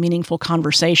hopefully have a meaningful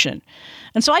conversation.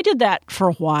 And so I did that for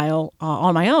a while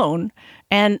on my own,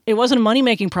 and it wasn't a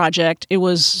money-making project. It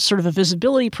was sort of a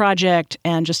visibility project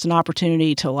and just an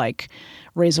opportunity to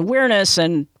raise awareness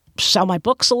and sell my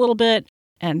books a little bit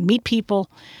and meet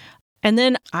people. And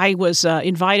then I was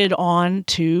invited on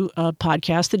to a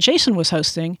podcast that Jason was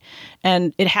hosting,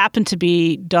 and it happened to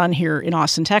be done here in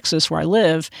Austin, Texas, where I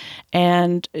live.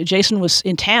 And Jason was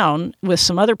in town with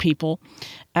some other people,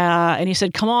 and he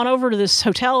said, "Come on over to this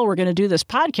hotel. We're going to do this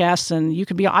podcast, and you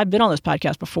could be. I've been on this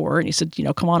podcast before." And he said,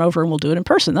 "Come on over, and we'll do it in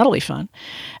person. That'll be fun."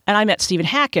 And I met Stephen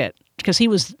Hackett because he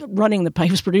was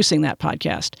producing that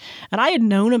podcast. And I had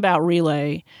known about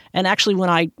Relay. And actually, when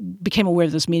I became aware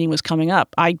this meeting was coming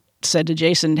up, I said to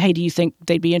Jason, hey, do you think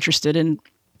they'd be interested in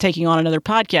taking on another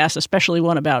podcast, especially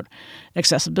one about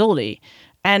accessibility?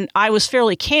 And I was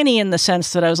fairly canny in the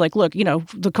sense that I was like, look,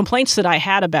 the complaints that I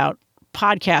had about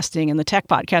podcasting and the tech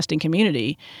podcasting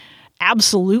community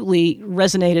absolutely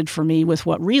resonated for me with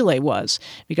what Relay was,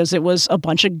 because it was a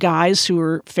bunch of guys who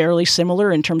were fairly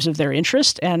similar in terms of their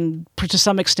interest and to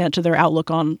some extent to their outlook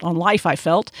on life, I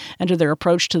felt, and to their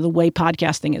approach to the way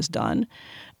podcasting is done.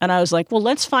 And I was like, well,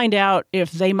 let's find out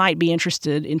if they might be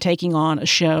interested in taking on a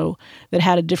show that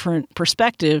had a different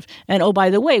perspective. And oh,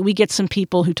 by the way, we get some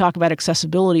people who talk about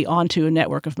accessibility onto a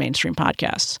network of mainstream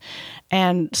podcasts.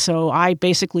 And so I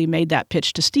basically made that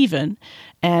pitch to Stephen,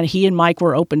 and he and Mike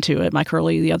were open to it. Mike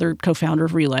Hurley, the other co-founder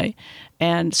of Relay.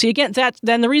 And see, again,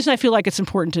 then the reason I feel like it's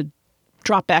important to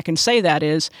drop back and say that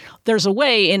is there's a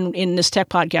way in this tech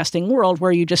podcasting world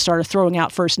where you just started throwing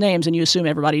out first names and you assume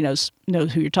everybody knows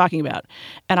who you're talking about.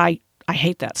 And I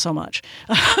hate that so much.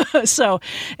 So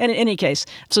in any case,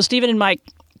 so Stephen and Mike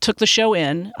took the show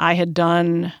in. I had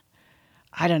done,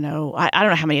 I don't know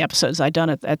how many episodes I'd done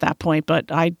at that point, but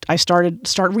I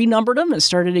renumbered them and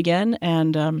started again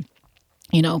and,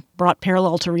 brought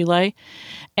parallel to Relay.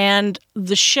 And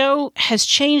the show has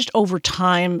changed over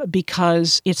time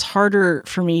because it's harder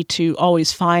for me to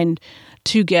always find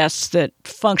two guests that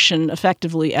function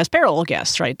effectively as parallel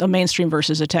guests, right? A mainstream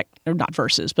versus a tech, or not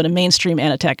versus, but a mainstream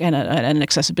and a tech and an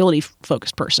accessibility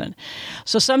focused person.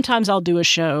 So sometimes I'll do a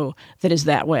show that is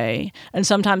that way, and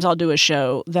sometimes I'll do a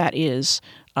show that is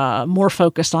more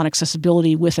focused on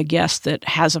accessibility with a guest that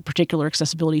has a particular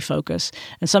accessibility focus.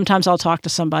 And sometimes I'll talk to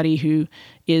somebody who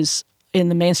is in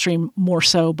the mainstream more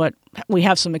so, but we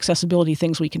have some accessibility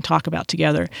things we can talk about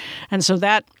together. And so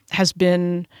that has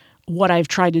been what I've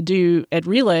tried to do at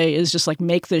Relay, is just like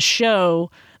make this show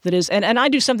that is, and I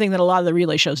do something that a lot of the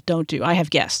Relay shows don't do. I have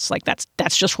guests. Like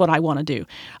that's just what I want to do.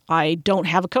 I don't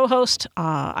have a co-host.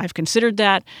 I've considered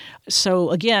that. So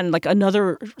again, like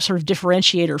another sort of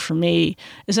differentiator for me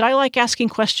is that I like asking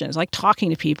questions, like talking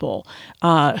to people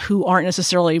who aren't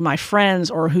necessarily my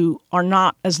friends or who are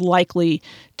not as likely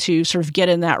to sort of get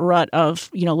in that rut of,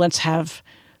 let's have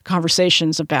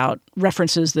conversations about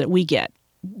references that we get.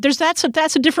 That's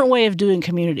a different way of doing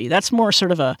community. That's more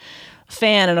sort of a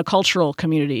fan and a cultural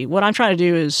community. What I'm trying to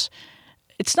do is,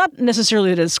 it's not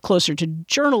necessarily that it's closer to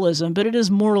journalism, but it is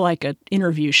more like an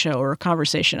interview show or a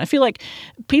conversation. I feel like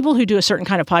people who do a certain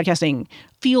kind of podcasting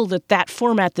feel that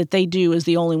format that they do is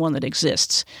the only one that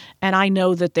exists. And I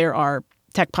know that there are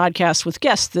tech podcasts with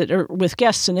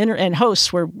guests and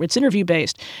hosts where it's interview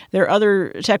based. There are other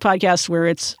tech podcasts where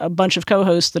it's a bunch of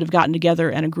co-hosts that have gotten together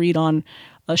and agreed on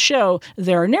a show.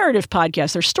 There are narrative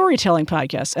podcasts, there are storytelling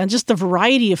podcasts, and just the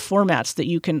variety of formats that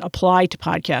you can apply to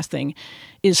podcasting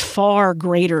is far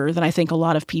greater than I think a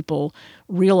lot of people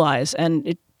realize. And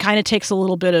it kind of takes a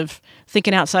little bit of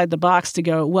thinking outside the box to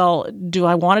go, well, do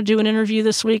I want to do an interview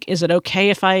this week? Is it okay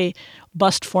if I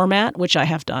bust format, which I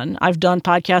have done? I've done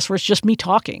podcasts where it's just me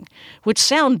talking, which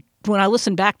sound, when I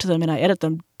listen back to them and I edit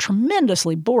them,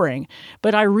 tremendously boring.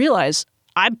 But I realize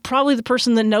I'm probably the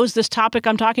person that knows this topic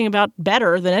I'm talking about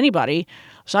better than anybody.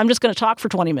 So I'm just going to talk for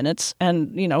 20 minutes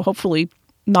and, hopefully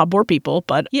not bore people.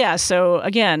 But yeah, so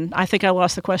again, I think I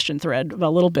lost the question thread a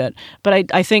little bit.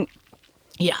 But I think,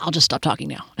 yeah, I'll just stop talking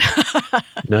now.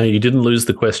 No, you didn't lose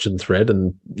the question thread,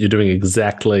 and you're doing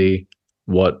exactly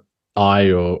what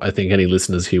I think any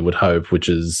listeners here would hope, which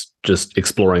is just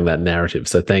exploring that narrative.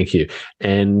 So thank you.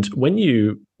 And when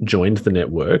you joined the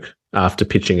network after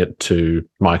pitching it to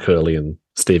Mike Hurley and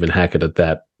Stephen Hackett at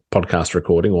that podcast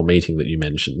recording or meeting that you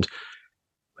mentioned,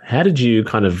 how did you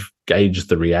kind of gauge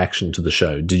the reaction to the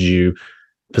show? Did you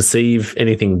perceive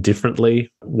anything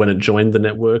differently when it joined the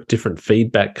network, different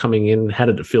feedback coming in? How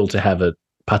did it feel to have it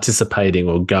participating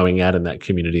or going out in that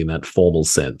community in that formal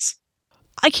sense?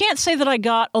 I can't say that I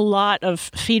got a lot of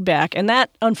feedback, and that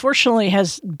unfortunately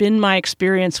has been my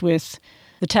experience with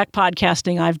the tech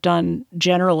podcasting I've done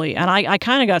generally. And I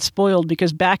kind of got spoiled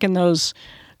because back in those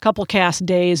Couplecast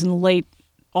days in the late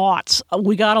aughts,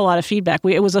 we got a lot of feedback.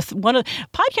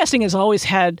 Podcasting has always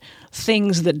had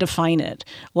things that define it,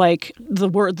 like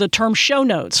the term show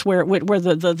notes, where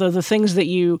the things that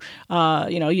the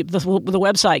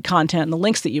website content and the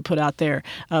links that you put out there.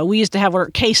 We used to have our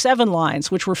K7 lines,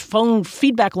 which were phone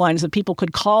feedback lines that people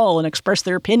could call and express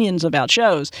their opinions about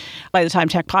shows. By the time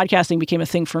tech podcasting became a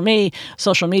thing for me,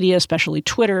 social media, especially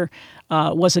Twitter,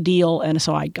 was a deal, and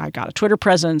so I got a Twitter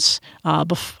presence. I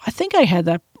think I had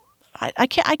that I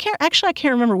can't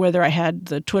remember whether I had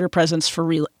the Twitter presence for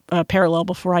Parallel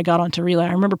before I got onto Relay.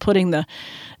 I remember putting the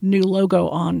new logo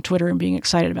on Twitter and being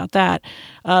excited about that.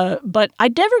 But I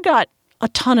never got a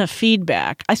ton of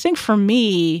feedback. I think for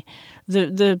me,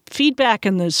 the feedback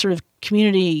and the sort of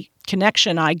community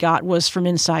connection I got was from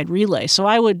inside Relay. So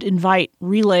I would invite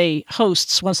Relay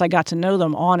hosts once I got to know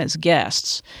them on as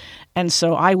guests. And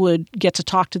so I would get to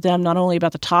talk to them not only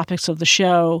about the topics of the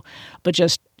show, but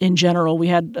just in general.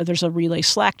 There's a Relay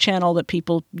Slack channel that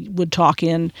people would talk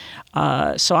in.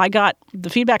 So the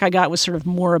feedback I got was sort of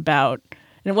more about,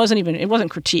 and it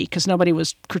wasn't critique, because nobody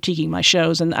was critiquing my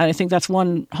shows. And I think that's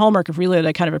one hallmark of Relay that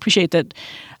I kind of appreciate, that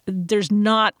it's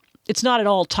not at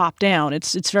all top down.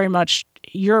 It's very much,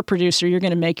 you're a producer, you're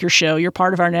going to make your show, you're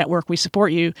part of our network, we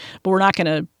support you, but we're not going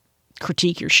to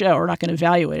critique your show. We're not going to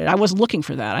evaluate it. I wasn't looking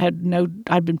for that. I'd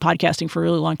been podcasting for a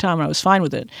really long time and I was fine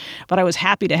with it. But I was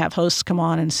happy to have hosts come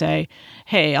on and say,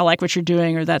 hey, I like what you're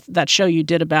doing, or that show you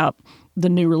did about the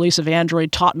new release of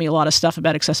Android taught me a lot of stuff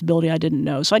about accessibility I didn't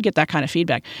know. So I'd get that kind of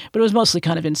feedback. But it was mostly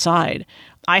kind of inside.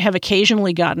 I have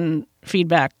occasionally gotten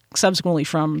feedback subsequently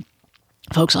from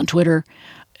folks on Twitter.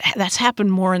 That's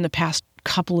happened more in the past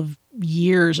couple of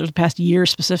years, or the past year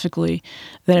specifically,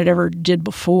 than it ever did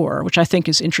before, which I think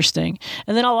is interesting.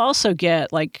 And then I'll also get,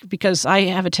 because I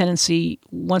have a tendency,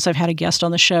 once I've had a guest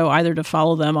on the show, either to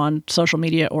follow them on social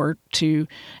media or to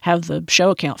have the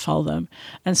show account follow them.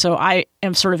 And so I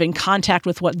am sort of in contact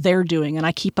with what they're doing and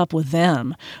I keep up with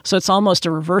them. So it's almost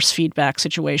a reverse feedback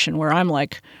situation where I'm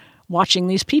watching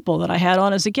these people that I had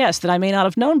on as a guest that I may not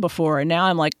have known before. And now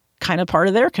I'm kind of part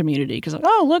of their community because,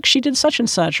 oh, look, she did such and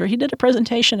such, or he did a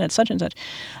presentation at such and such.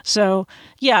 So,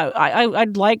 yeah,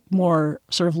 I'd like more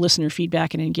sort of listener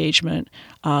feedback and engagement.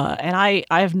 And I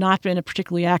have not been a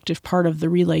particularly active part of the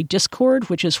Relay Discord,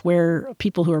 which is where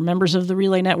people who are members of the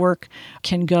Relay Network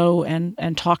can go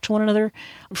and talk to one another,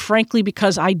 frankly,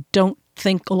 because I don't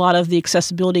think a lot of the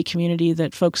accessibility community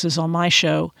that focuses on my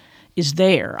show is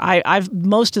there.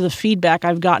 Most of the feedback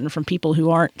I've gotten from people who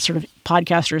aren't sort of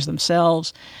podcasters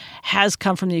themselves has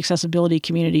come from the accessibility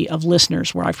community of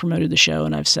listeners where I've promoted the show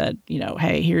and I've said,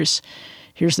 hey, here's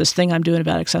this thing I'm doing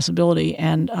about accessibility.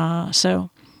 And so,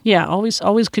 yeah,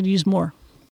 always could use more.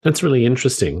 That's really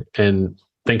interesting. And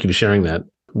thank you for sharing that.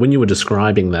 When you were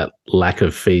describing that lack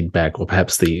of feedback, or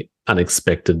perhaps the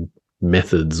unexpected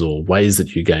methods or ways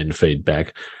that you gain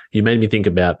feedback, you made me think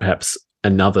about perhaps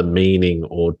another meaning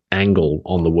or angle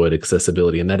on the word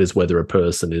accessibility, and that is whether a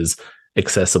person is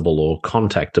accessible or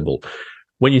contactable.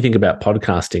 When you think about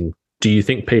podcasting, do you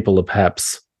think people are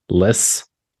perhaps less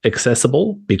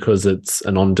accessible because it's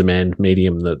an on-demand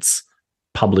medium that's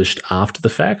published after the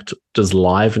fact? Does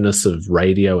liveness of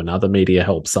radio and other media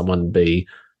help someone be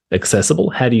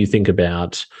accessible? How do you think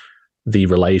about the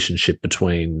relationship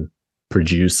between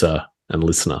producer and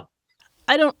listener?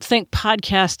 I don't think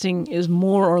podcasting is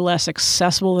more or less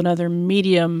accessible than other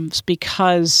mediums,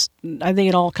 because I think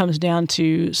it all comes down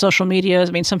to social media.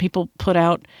 I mean, some people put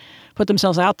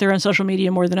themselves out there on social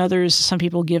media more than others. Some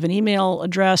people give an email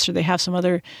address, or they have some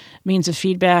other means of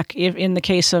feedback. If in the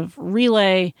case of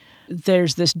Relay,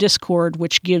 there's this Discord,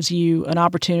 which gives you an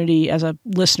opportunity as a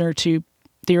listener to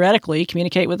theoretically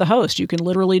communicate with the host. You can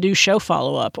literally do show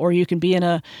follow-up, or you can be in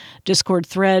a Discord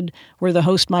thread where the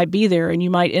host might be there and you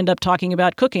might end up talking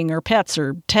about cooking or pets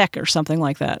or tech or something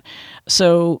like that.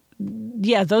 So,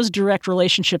 yeah, those direct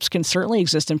relationships can certainly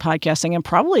exist in podcasting, and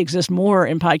probably exist more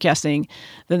in podcasting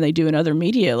than they do in other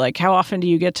media. Like, how often do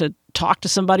you get to talk to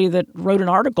somebody that wrote an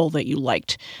article that you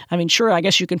liked? I mean, sure, I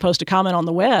guess you can post a comment on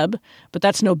the web, but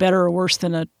that's no better or worse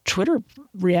than a Twitter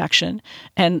reaction.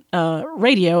 And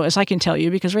radio, as I can tell you,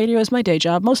 because radio is my day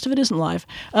job, most of it isn't live.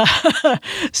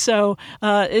 So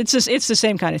it's the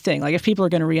same kind of thing. Like, if people are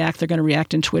going to react, they're going to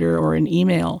react in Twitter or in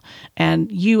email.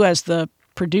 And you, as the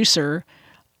producer,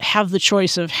 have the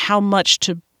choice of how much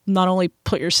to not only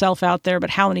put yourself out there, but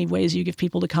how many ways you give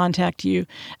people to contact you,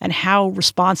 and how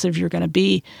responsive you're going to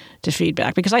be to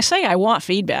feedback. Because I say I want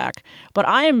feedback, but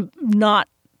I am not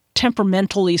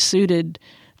temperamentally suited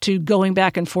to going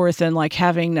back and forth and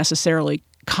having necessarily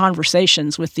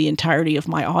conversations with the entirety of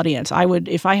my audience.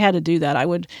 If I had to do that, I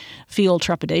would feel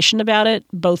trepidation about it,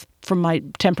 both from my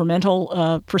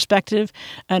temperamental perspective,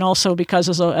 and also because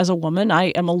as a woman, I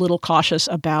am a little cautious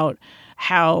about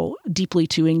how deeply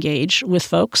to engage with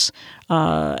folks.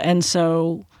 And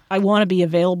so I want to be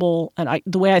available. And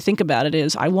the way I think about it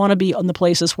is I want to be on the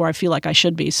places where I feel like I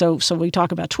should be. So we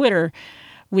talk about Twitter,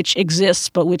 which exists,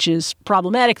 but which is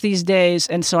problematic these days.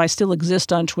 And so I still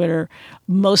exist on Twitter.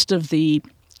 Most of the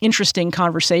interesting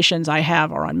conversations I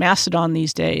have are on Mastodon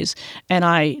these days, and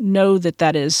I know that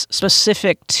that is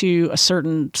specific to a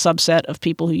certain subset of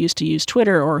people who used to use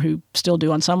Twitter or who still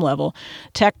do on some level.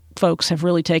 Tech folks have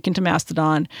really taken to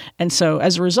Mastodon, and so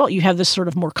as a result, you have this sort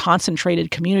of more concentrated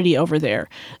community over there,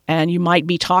 and you might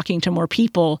be talking to more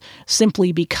people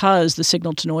simply because the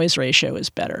signal-to-noise ratio is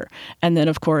better. And then,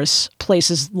 of course,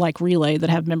 places like Relay that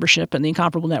have membership, and the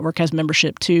Incomparable Network has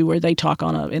membership too, where they talk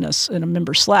on in a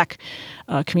member Slack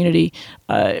community.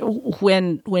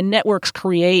 When networks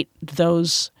create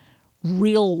those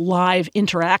real live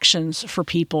interactions for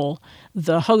people,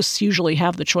 the hosts usually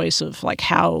have the choice of like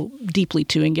how deeply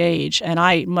to engage. And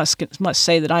I must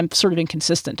say that I'm sort of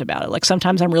inconsistent about it. Like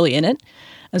sometimes I'm really in it,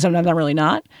 and sometimes I'm really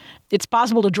not. It's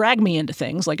possible to drag me into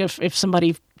things. Like if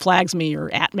somebody flags me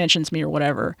or mentions me or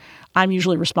whatever, I'm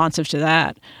usually responsive to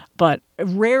that. But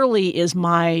rarely is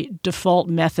my default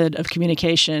method of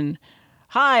communication,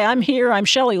 "Hi, I'm here. I'm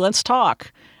Shelly. Let's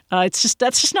talk." That's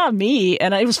just not me.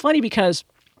 And it was funny because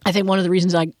I think one of the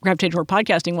reasons I gravitated toward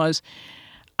podcasting was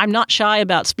I'm not shy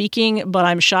about speaking, but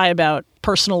I'm shy about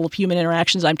personal human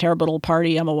interactions. I'm terrible at a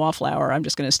party. I'm a wallflower. I'm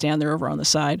just going to stand there over on the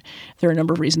side. There are a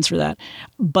number of reasons for that.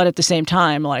 But at the same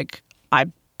time, like I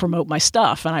promote my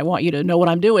stuff and I want you to know what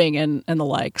I'm doing and the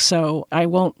like. So I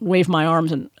won't wave my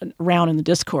arms around in the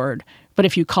Discord. But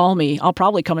if you call me, I'll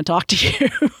probably come and talk to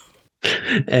you.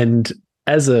 And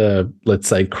as a, let's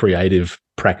say, creative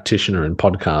practitioner in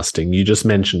podcasting, you just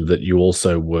mentioned that you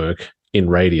also work in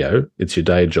radio. It's your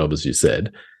day job, as you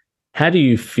said. How do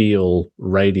you feel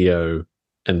radio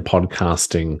and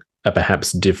podcasting are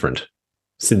perhaps different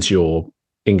since you're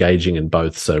engaging in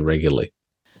both so regularly?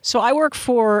 So I work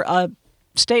for a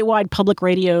statewide public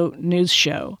radio news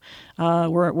show.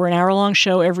 We're an hour-long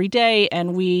show every day,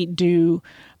 and we do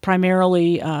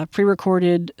primarily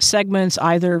pre-recorded segments,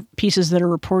 either pieces that are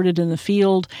reported in the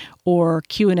field or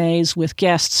Q&As with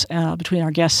guests, between our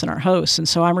guests and our hosts. And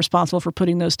so I'm responsible for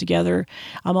putting those together.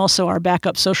 I'm also our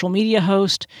backup social media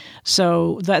host.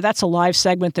 So that's a live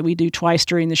segment that we do twice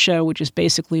during the show, which is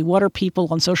basically what are people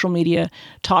on social media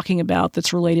talking about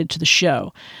that's related to the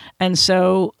show. And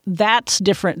so that's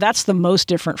different. That's the most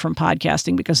different from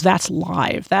podcasting because that's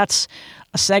live. That's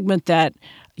a segment that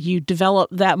you develop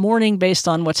that morning based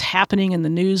on what's happening in the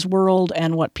news world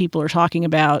and what people are talking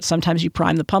about. Sometimes you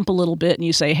prime the pump a little bit and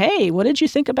you say, "Hey, what did you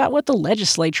think about what the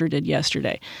legislature did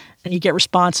yesterday?" And you get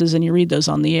responses and you read those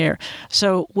on the air.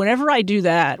 So whenever I do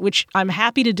that, which I'm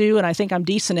happy to do and I think I'm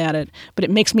decent at it, but it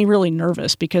makes me really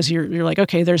nervous because you're like,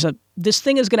 okay, this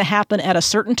thing is going to happen at a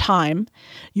certain time.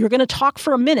 You're going to talk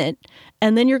for a minute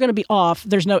and then you're going to be off.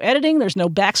 There's no editing. There's no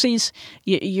backsies.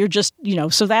 You're just,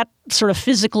 so that sort of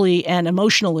physically and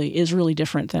emotionally is really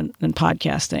different than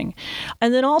podcasting.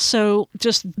 And then also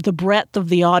just the breadth of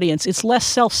the audience. It's less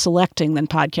self-selecting than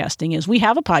podcasting is. We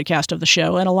have a podcast of the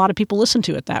show and a lot of people listen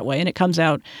to it that way. And it comes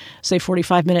out, say,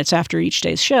 45 minutes after each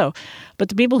day's show. But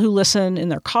the people who listen in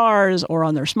their cars or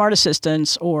on their smart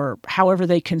assistants or however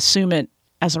they consume it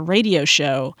as a radio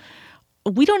show,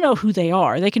 we don't know who they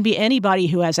are. They can be anybody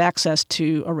who has access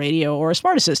to a radio or a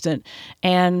smart assistant.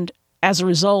 And as a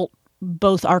result,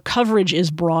 both our coverage is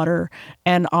broader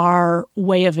and our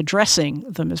way of addressing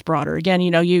them is broader. Again,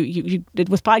 you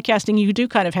with podcasting, you do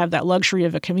kind of have that luxury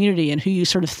of a community and who you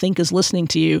sort of think is listening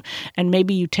to you, and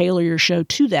maybe you tailor your show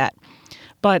to that.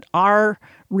 But our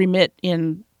remit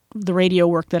in the radio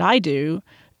work that I do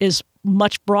is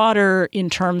much broader in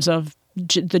terms of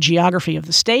the geography of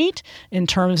the state, in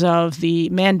terms of the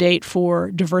mandate for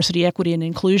diversity, equity, and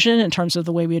inclusion, in terms of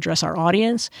the way we address our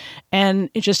audience, and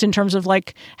just in terms of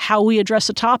like how we address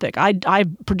a topic. I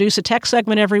produce a tech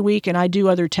segment every week and I do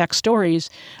other tech stories,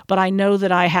 but I know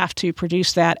that I have to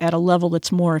produce that at a level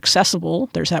that's more accessible,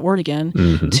 there's that word again,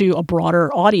 to a broader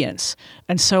audience.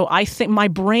 And so I think my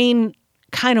brain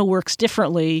kind of works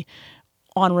differently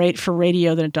for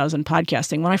radio than it does in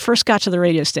podcasting. When I first got to the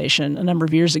radio station a number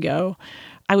of years ago,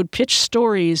 I would pitch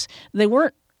stories. They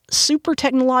weren't super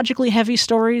technologically heavy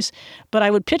stories, but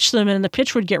I would pitch them and the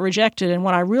pitch would get rejected. And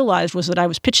what I realized was that I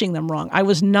was pitching them wrong. I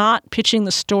was not pitching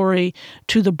the story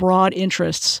to the broad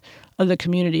interests of the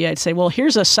community. I'd say, well,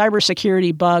 here's a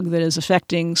cybersecurity bug that is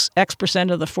affecting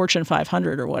X% of the Fortune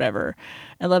 500 or whatever.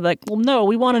 And they're like, well, no,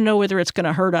 we want to know whether it's going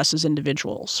to hurt us as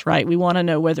individuals, right? We want to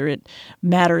know whether it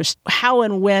matters, how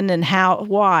and when and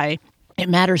why it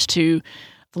matters to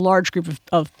the large group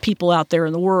of people out there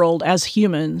in the world as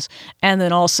humans. And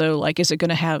then also, like, is it going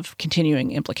to have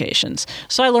continuing implications?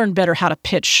 So I learned better how to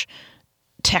pitch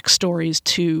tech stories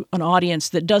to an audience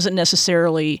that doesn't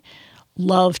necessarily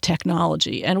love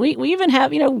technology. And we even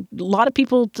have, a lot of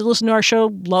people that listen to our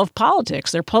show love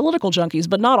politics. They're political junkies,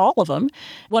 but not all of them.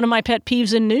 One of my pet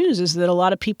peeves in news is that a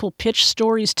lot of people pitch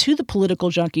stories to the political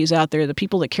junkies out there, the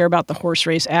people that care about the horse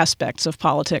race aspects of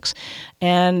politics.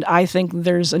 And I think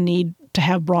there's a need to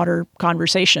have broader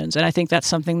conversations. And I think that's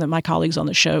something that my colleagues on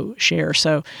the show share.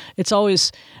 So it's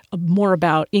always more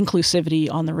about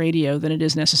inclusivity on the radio than it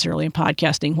is necessarily in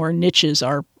podcasting, where niches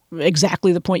are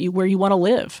exactly the point where you want to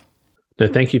live. Now,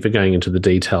 thank you for going into the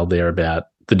detail there about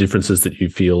the differences that you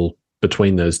feel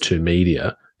between those two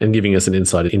media and giving us an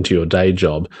insight into your day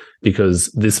job, because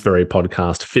this very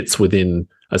podcast fits within,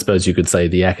 I suppose you could say,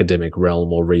 the academic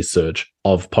realm or research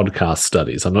of podcast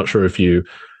studies. I'm not sure if you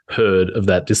heard of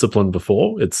that discipline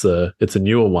before. It's a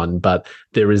newer one, but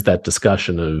there is that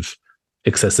discussion of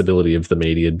accessibility of the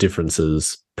media,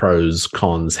 differences, pros,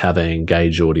 cons, how they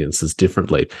engage audiences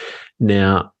differently.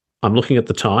 Now, I'm looking at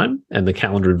the time and the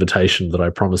calendar invitation that I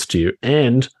promised you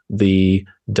and the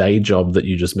day job that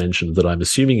you just mentioned that I'm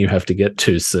assuming you have to get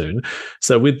to soon.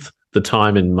 So with the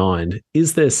time in mind,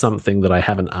 is there something that I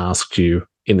haven't asked you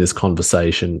in this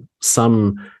conversation,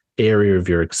 some area of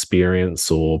your experience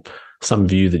or some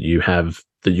view that you have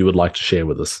that you would like to share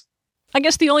with us? I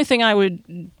guess the only thing I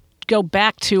would go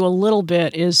back to a little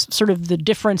bit is sort of the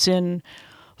difference in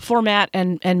format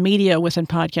and media within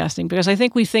podcasting, because I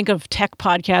think we think of tech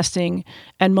podcasting,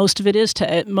 and most of it is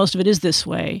this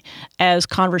way, as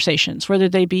conversations, whether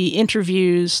they be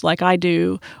interviews like I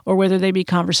do, or whether they be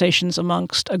conversations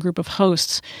amongst a group of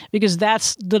hosts, because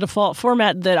that's the default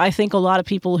format that I think a lot of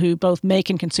people who both make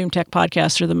and consume tech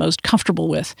podcasts are the most comfortable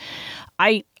with.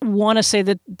 I want to say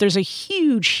that there's a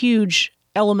huge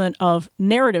element of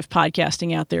narrative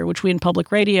podcasting out there, which we in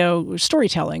public radio,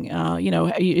 storytelling,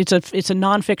 it's a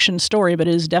nonfiction story, but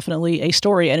it is definitely a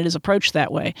story, and it is approached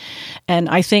that way. And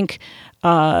I think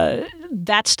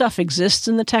that stuff exists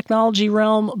in the technology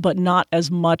realm, but not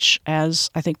as much as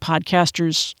I think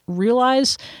podcasters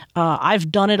realize.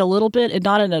 I've done it a little bit,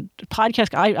 not in a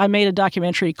podcast. I made a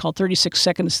documentary called 36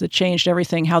 Seconds That Changed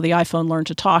Everything, How the iPhone Learned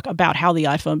to Talk, about how the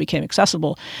iPhone became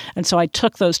accessible. And so I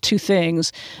took those two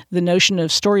things, the notion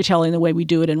of storytelling the way we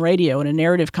do it in radio in a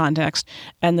narrative context,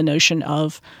 and the notion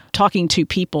of talking to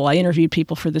people. I interviewed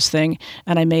people for this thing,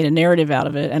 and I made a narrative out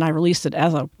of it, and I released it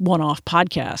as a one-off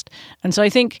podcast. And so I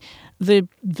think the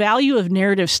value of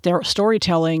narrative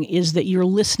storytelling is that you're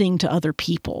listening to other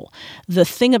people. The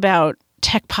thing about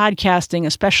tech podcasting,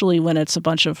 especially when it's a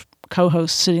bunch of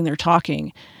co-hosts sitting there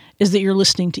talking, is that you're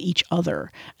listening to each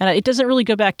other. And it doesn't really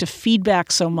go back to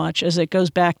feedback so much as it goes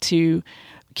back to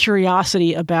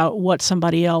curiosity about what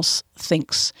somebody else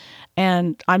thinks.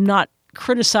 And I'm not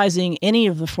criticizing any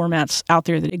of the formats out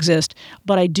there that exist,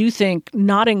 but I do think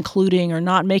not including or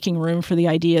not making room for the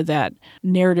idea that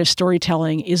narrative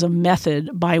storytelling is a method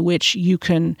by which you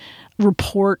can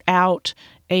report out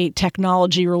a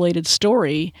technology-related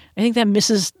story, I think that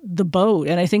misses the boat.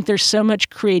 And I think there's so much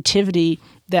creativity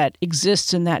that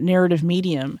exists in that narrative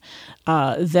medium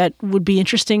that would be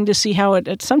interesting to see how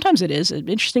it sometimes it is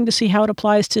interesting to see how it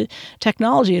applies to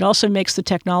technology. It also makes the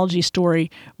technology story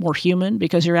more human,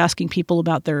 because you're asking people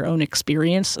about their own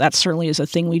experience. That certainly is a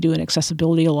thing we do in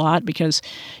accessibility a lot, because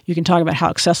you can talk about how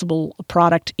accessible a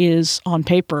product is on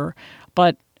paper,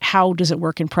 but how does it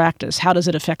work in practice? How does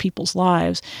it affect people's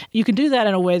lives? You can do that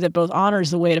in a way that both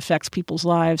honors the way it affects people's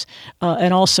lives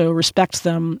and also respects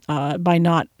them by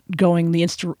not going the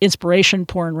inspiration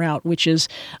porn route, which is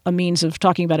a means of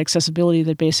talking about accessibility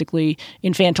that basically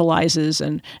infantilizes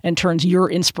and turns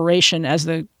your inspiration as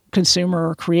the consumer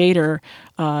or creator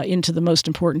into the most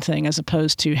important thing, as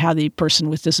opposed to how the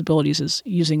person with disabilities is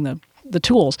using the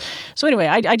tools. So anyway,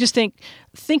 I just think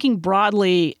thinking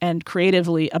broadly and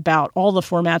creatively about all the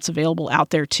formats available out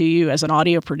there to you as an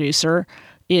audio producer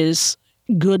is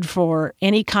good for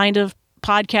any kind of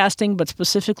podcasting, but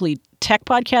specifically tech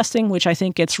podcasting, which I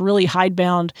think gets really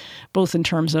hidebound, both in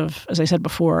terms of, as I said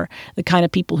before, the kind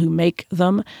of people who make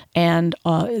them and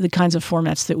the kinds of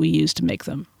formats that we use to make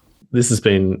them. This has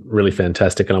been really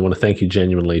fantastic, and I want to thank you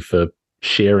genuinely for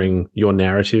sharing your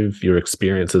narrative, your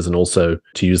experiences, and also,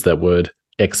 to use that word,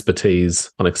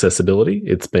 expertise on accessibility.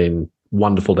 It's been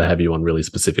wonderful to have you on really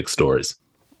specific stories.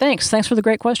 Thanks for the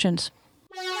great questions.